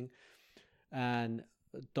distancing and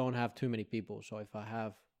don't have too many people. So if I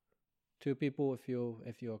have 2 people, if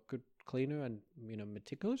you're a good cleaner and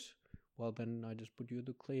meticulous, well, then I just put you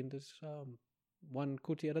to clean this 1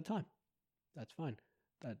 kuti at a time. That's fine.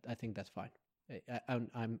 I think that's fine.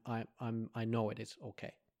 I know it is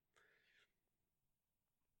okay.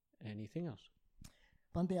 Anything else?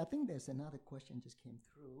 Bhante, I think there's another question just came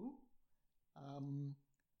through.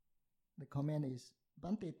 The comment is,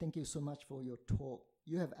 Bhante, thank you so much for your talk.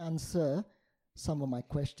 You have answered some of my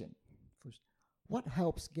questions. First, what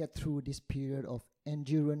helps get through this period of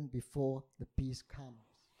endurance before the peace comes?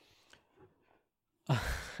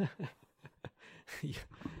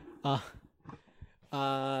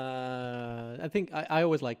 I think I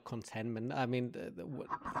always like contentment. I mean,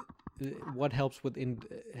 what helps with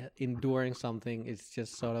enduring something is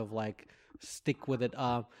just sort of like stick with it.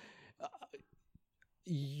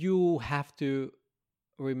 You have to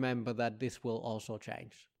remember that this will also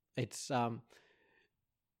change. It's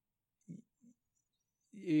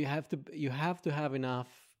you have to have enough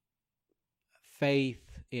faith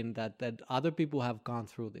in that other people have gone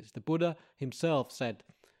through this. The Buddha himself said,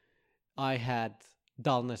 I had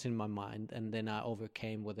dullness in my mind, and then I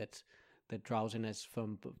overcame with it the drowsiness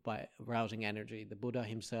by rousing energy. The Buddha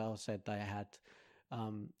himself said I had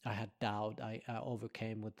doubt. I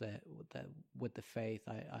overcame with the faith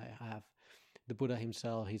I have. The Buddha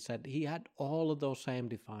himself, he said he had all of those same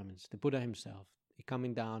defilements. The Buddha himself,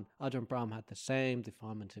 coming down, Ajahn Brahm had the same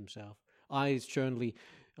defilements himself. I certainly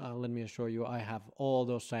let me assure you, I have all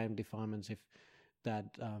those same defilements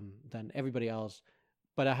than everybody else.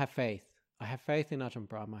 But I have faith. I have faith in Ajahn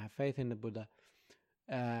Brahm. I have faith in the Buddha.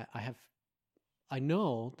 I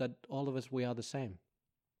know that all of us, we are the same.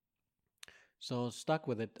 So stick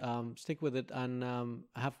with it, and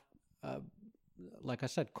have, like I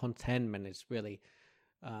said, contentment is really,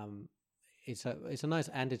 it's a nice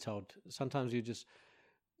antidote. Sometimes you're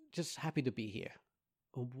just happy to be here.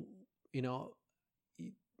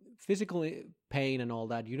 Physical pain and all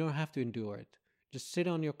that, you don't have to endure it. Just sit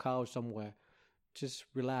on your couch somewhere, just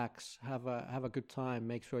relax, have a good time.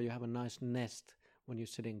 Make sure you have a nice nest when you're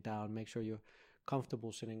sitting down. Make sure you're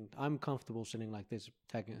comfortable sitting. I'm comfortable sitting like this.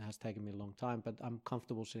 It has taken me a long time, but I'm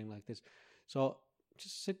comfortable sitting like this. So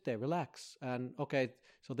just sit there, relax. And okay,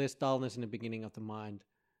 so there's dullness in the beginning of the mind.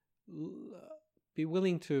 Be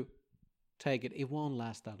willing to take it. It won't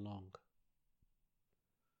last that long.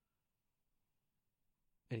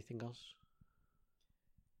 Anything else?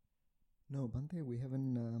 No, Bhante, we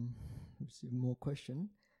haven't received more question.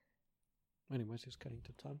 Anyways, it's getting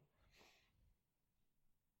to time.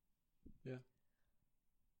 Yeah.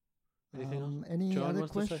 Anything else? Any John other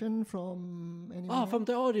wants to say? question from anyone? Oh, from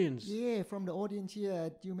the audience. Yeah, from the audience here.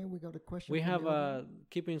 Do you remember we got a question? We from have the audience?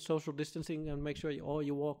 keeping social distancing and make sure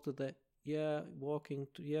you walk to the walking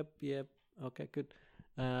to yep. Okay, good.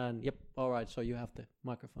 And yep, all right. So you have the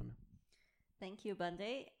microphone now. Thank you,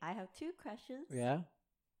 Bhante. I have 2 questions Yeah,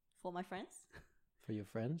 for my friends. for your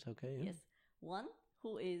friends. Okay. Yeah. Yes. One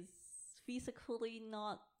who is physically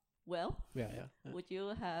not well. Yeah. Would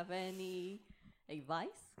you have any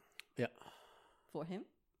advice Yeah. for him?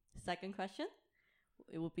 Second question,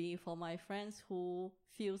 it would be for my friends who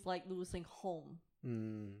feels like losing home.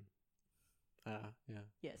 Yeah.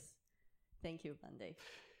 Yes. Thank you, Bhante.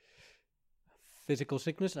 Physical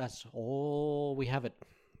sickness. That's all we have it.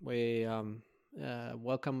 We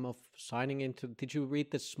welcome of signing into. Did you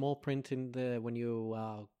read the small print in when you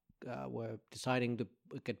were deciding to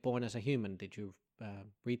get born as a human? Did you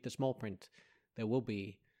read the small print? There will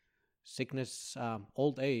be sickness,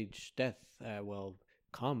 old age, death will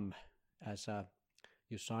come as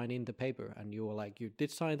you sign in the paper, and you were like, you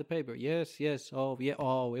did sign the paper. Yes. Oh yeah.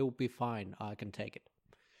 Oh, it will be fine. I can take it.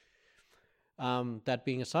 That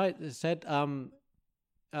being said,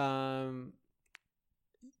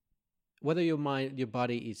 whether your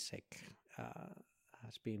body is sick,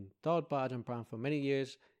 has been taught by Ajahn Brahm for many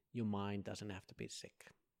years. Your mind doesn't have to be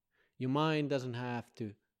sick. Your mind doesn't have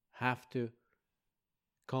to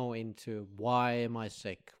go into why am I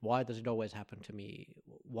sick? Why does it always happen to me?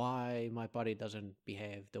 Why my body doesn't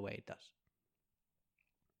behave the way it does?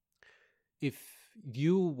 If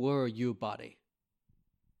you were your body,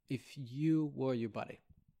 you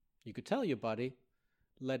could tell your body,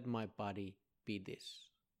 let my body be this.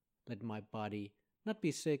 Let my body not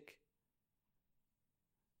be sick.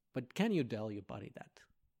 But can you tell your body that?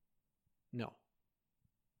 No.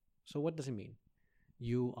 So what does it mean?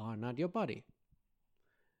 You are not your body.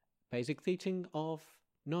 Basic teaching of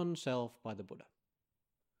non-self by the Buddha.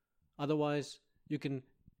 Otherwise, you can,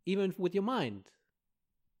 even with your mind,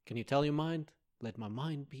 can you tell your mind, let my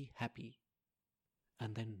mind be happy?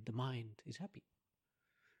 And then the mind is happy.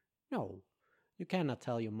 No, you cannot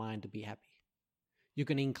tell your mind to be happy. You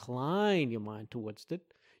can incline your mind towards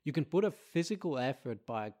it. You can put a physical effort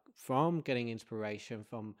from getting inspiration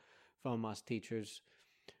from us teachers,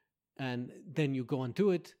 and then you go and do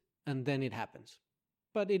it, and then it happens.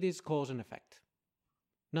 But it is cause and effect.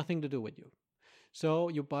 Nothing to do with you. So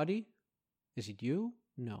your body, is it you?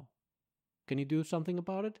 No. Can you do something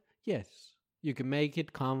about it? Yes. You can make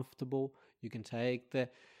it comfortable. You can take the,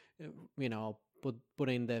 put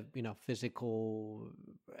in the, physical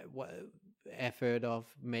effort of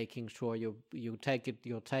making sure you take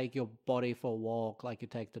your body for a walk, like you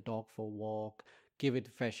take the dog for a walk, give it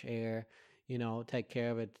fresh air, take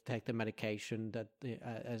care of it, take the medication that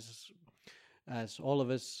as all of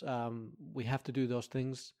us, we have to do those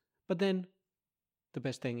things. But then the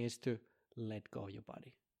best thing is to let go of your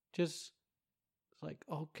body. Just like,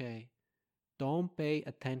 okay, don't pay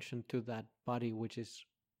attention to that body, which is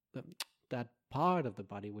that part of the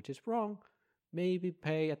body which is wrong. Maybe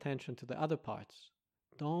pay attention to the other parts.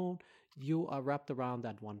 You are wrapped around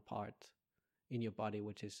that one part in your body,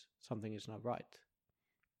 which is something is not right.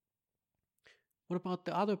 What about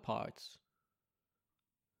the other parts?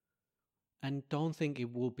 And don't think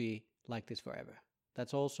it will be like this forever.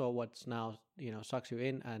 That's also what's now, sucks you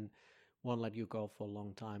in and won't let you go for a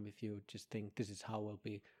long time if you just think this is how it will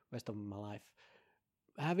be rest of my life.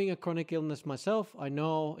 Having a chronic illness myself, I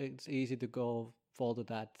know it's easy to fall to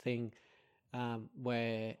that thing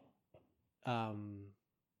where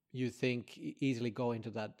you think easily go into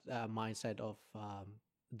that mindset of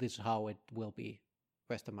this is how it will be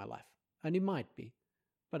rest of my life. And it might be,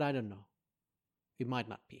 but I don't know. It might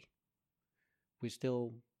not be.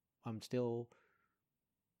 I'm still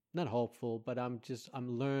not hopeful, but I'm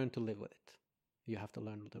learned to live with it. You have to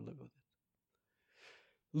learn to live with it.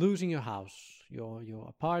 Losing your house, your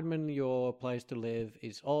apartment, your place to live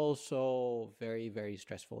is also very, very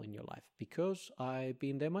stressful in your life, because I've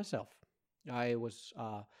been there myself. I was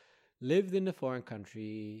lived in a foreign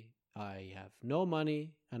country. I have no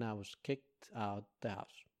money, and I was kicked out the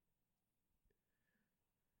house.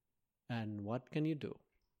 And what can you do?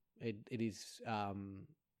 It is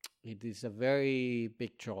a very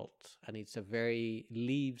big jolt, and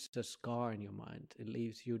leaves a scar in your mind.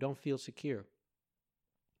 You don't feel secure.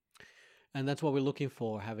 And that's what we're looking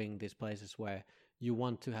for, having these places where you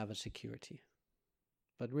want to have a security.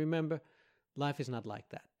 But remember, life is not like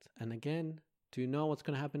that. And again, do you know what's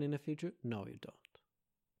going to happen in the future? No, you don't.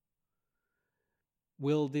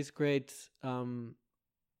 Will this create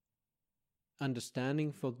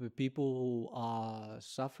understanding for the people who are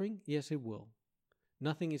suffering? Yes, it will.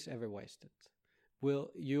 Nothing is ever wasted.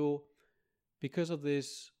 Because of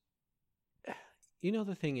this,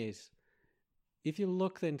 the thing is, if you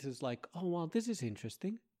look then it's like, oh, well, this is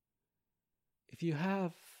interesting. If you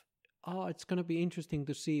have, it's going to be interesting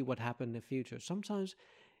to see what happened in the future. Sometimes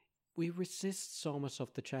we resist so much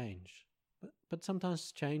of the change, but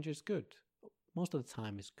sometimes change is good. Most of the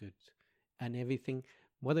time is good. And everything,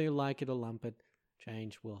 whether you like it or lump it,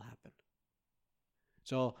 change will happen.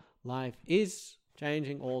 So life is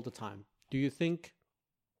changing all the time. Do you think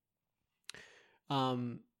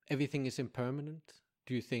everything is impermanent?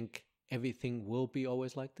 Do you think everything will be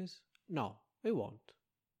always like this? No, it won't.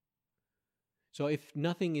 So if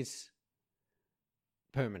nothing is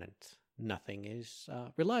permanent, nothing is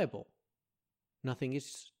reliable, nothing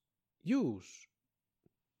is yours.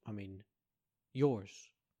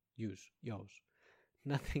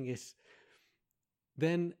 Nothing is,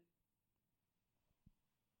 then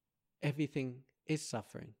everything is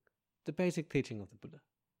suffering. The basic teaching of the Buddha.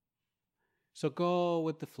 So go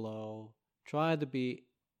with the flow, try to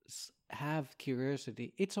have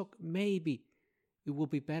curiosity. It's okay. Maybe it will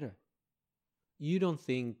be better. You don't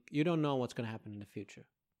know what's going to happen in the future.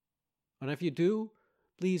 And if you do,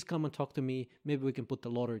 please come and talk to me. Maybe we can put the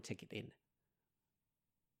lottery ticket in.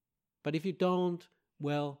 But if you don't,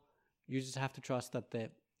 well, you just have to trust that the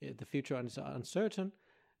future is uncertain,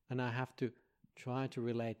 and I have to try to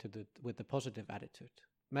relate with the positive attitude.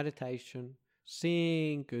 Meditation,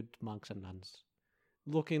 seeing good monks and nuns,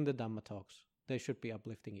 looking the Dhamma talks. They should be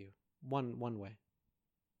uplifting you. One way.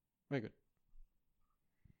 Very good.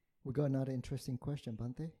 We got another interesting question,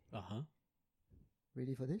 Bhante. Uh-huh.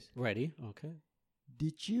 Ready for this? Ready, okay.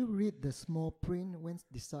 Did you read the small print when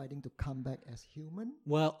deciding to come back as human?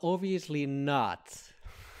 Well, obviously not.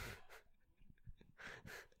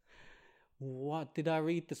 What did I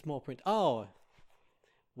read the small print? Oh,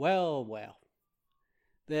 well.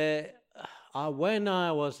 When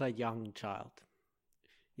I was a young child,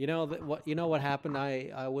 what happened?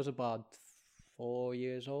 I was about 4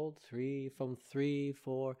 years old, from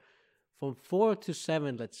 4 to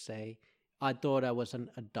 7, let's say. I thought I was an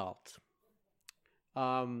adult.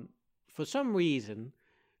 For some reason,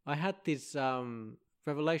 I had this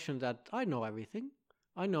revelation that I know everything.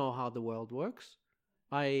 I know how the world works.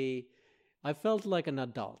 I felt like an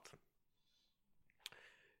adult.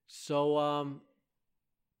 So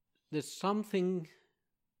there's something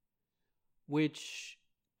which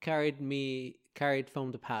carried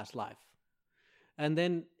from the past life. And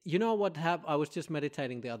then, you know what happened? I was just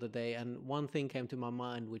meditating the other day, and one thing came to my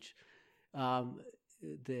mind, which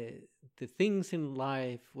the things in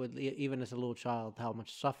life, even as a little child, how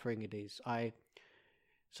much suffering it is.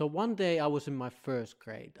 So one day I was in my first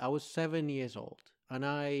grade. I was 7 years old, and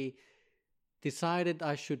I decided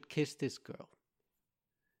I should kiss this girl.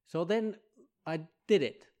 So then I did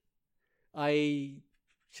it. I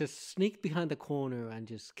just sneaked behind the corner and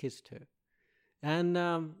just kissed her. And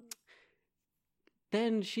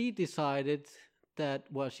then she decided that,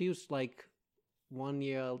 she was like 1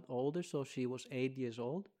 year older, so she was 8 years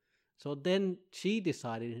old. So then she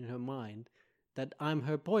decided in her mind that I'm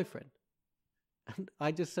her boyfriend. And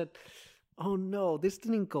I just said, oh no, this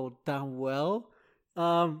didn't go down well.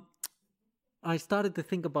 I started to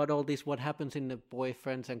think about all this, what happens in the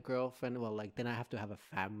boyfriends and girlfriend. Well, then I have to have a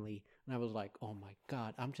family. And I was like, oh my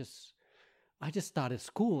God, I just started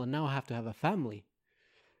school and now I have to have a family.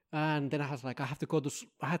 And then I was like, I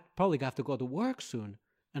probably have to go to work soon.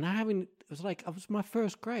 And it was my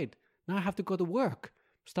first grade. Now I have to go to work,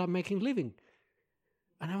 start making living.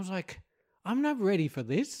 And I was like, I'm not ready for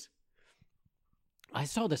this. I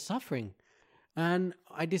saw the suffering, and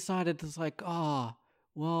I decided it's like,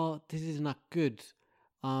 well, this is not good.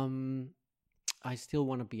 I still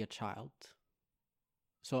want to be a child.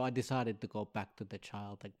 So I decided to go back to the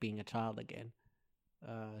child, like being a child again.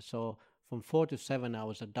 So from 4 to 7, I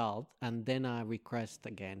was adult, and then I regressed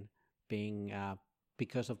again, being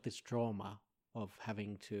because of this trauma of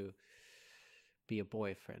having to be a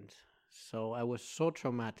boyfriend. So I was so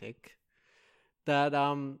traumatic that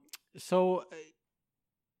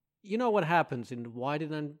you know what happens, and why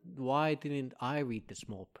didn't I read the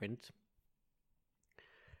small print?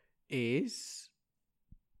 Is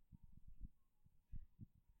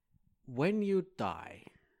when you die,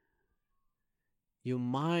 your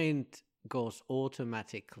mind goes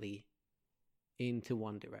automatically into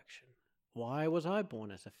one direction. Why was I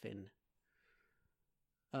born as a Finn?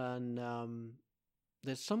 And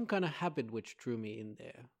there's some kind of habit which drew me in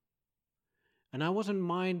there. And I wasn't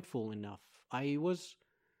mindful enough. I was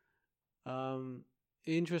I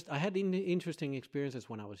had interesting experiences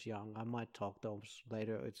when I was young. I might talk those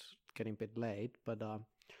later. It's getting a bit late, but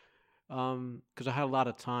because I had a lot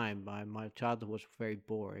of time. My childhood was very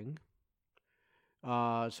boring,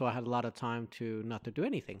 so I had a lot of time to not to do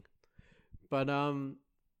anything. But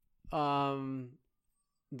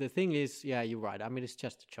the thing is, yeah, you're right. I mean, it's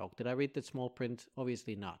just a joke. Did I read the small print?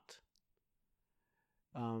 Obviously not.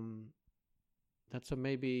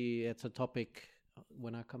 Maybe it's a topic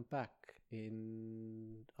when I come back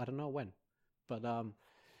in, I don't know when, but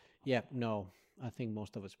yeah, no, I think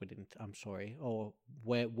most of us we didn't. I'm sorry. Or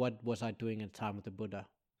what was I doing at the time of the Buddha?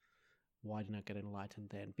 Why didn't I get enlightened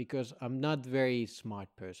then? Because I'm not a very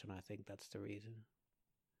smart person. I think that's the reason.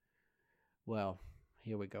 Well,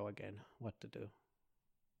 here we go again. What to do?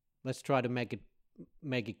 Let's try to make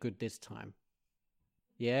it good this time.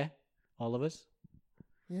 Yeah, all of us.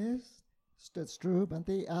 Yes, that's true,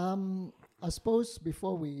 Bhante. I suppose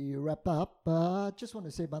before we wrap up, just want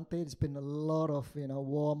to say, Bhante, there's been a lot of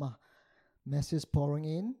warm messages pouring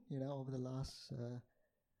in, over the last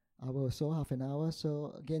hour or so, half an hour.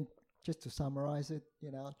 So again, just to summarize it,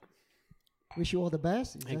 wish you all the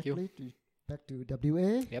best. Thank you. Back to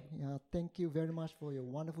WA. Yep. Thank you very much for your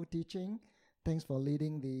wonderful teaching. Thanks for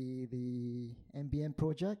leading the MBN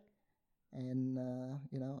project, and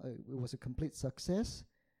it was a complete success.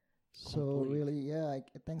 So really,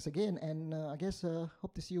 thanks again, and I guess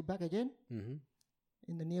hope to see you back again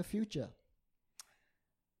in the near future.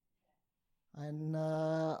 And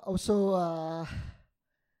also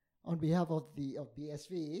on behalf of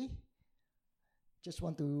BSV, just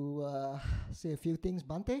want to say a few things,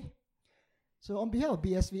 Bhante. So on behalf of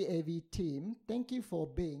BSV AV team, thank you for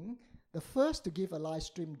being the first to give a live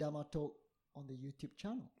stream Dhamma talk on the YouTube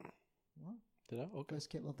channel. Well, Did I? Okay. first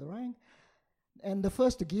came of the rank. And the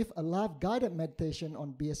first to give a live guided meditation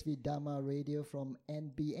on BSV Dhamma radio from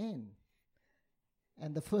NBN.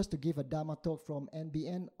 And the first to give a Dhamma talk from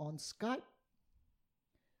NBN on Skype.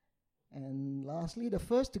 And lastly, the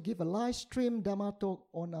first to give a live stream Dhamma talk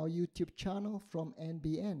on our YouTube channel from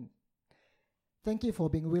NBN. Thank you for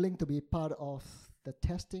being willing to be part of the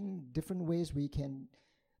testing, different ways we can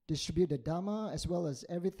distribute the Dhamma, as well as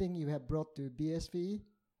everything you have brought to BSV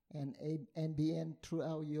and NBN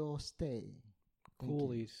throughout your stay.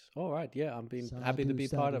 Coolies. All right. Yeah, I'm being Sadhu, happy to be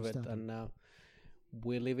part of it, sadhu. and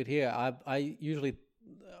we'll leave it here. I usually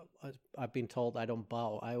I've been told I don't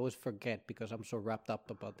bow. I always forget because I'm so wrapped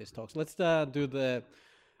up about these talks. Let's do the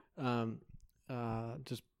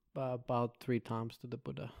just bow 3 times to the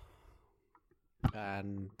Buddha,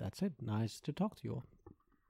 and that's it. Nice to talk to you all.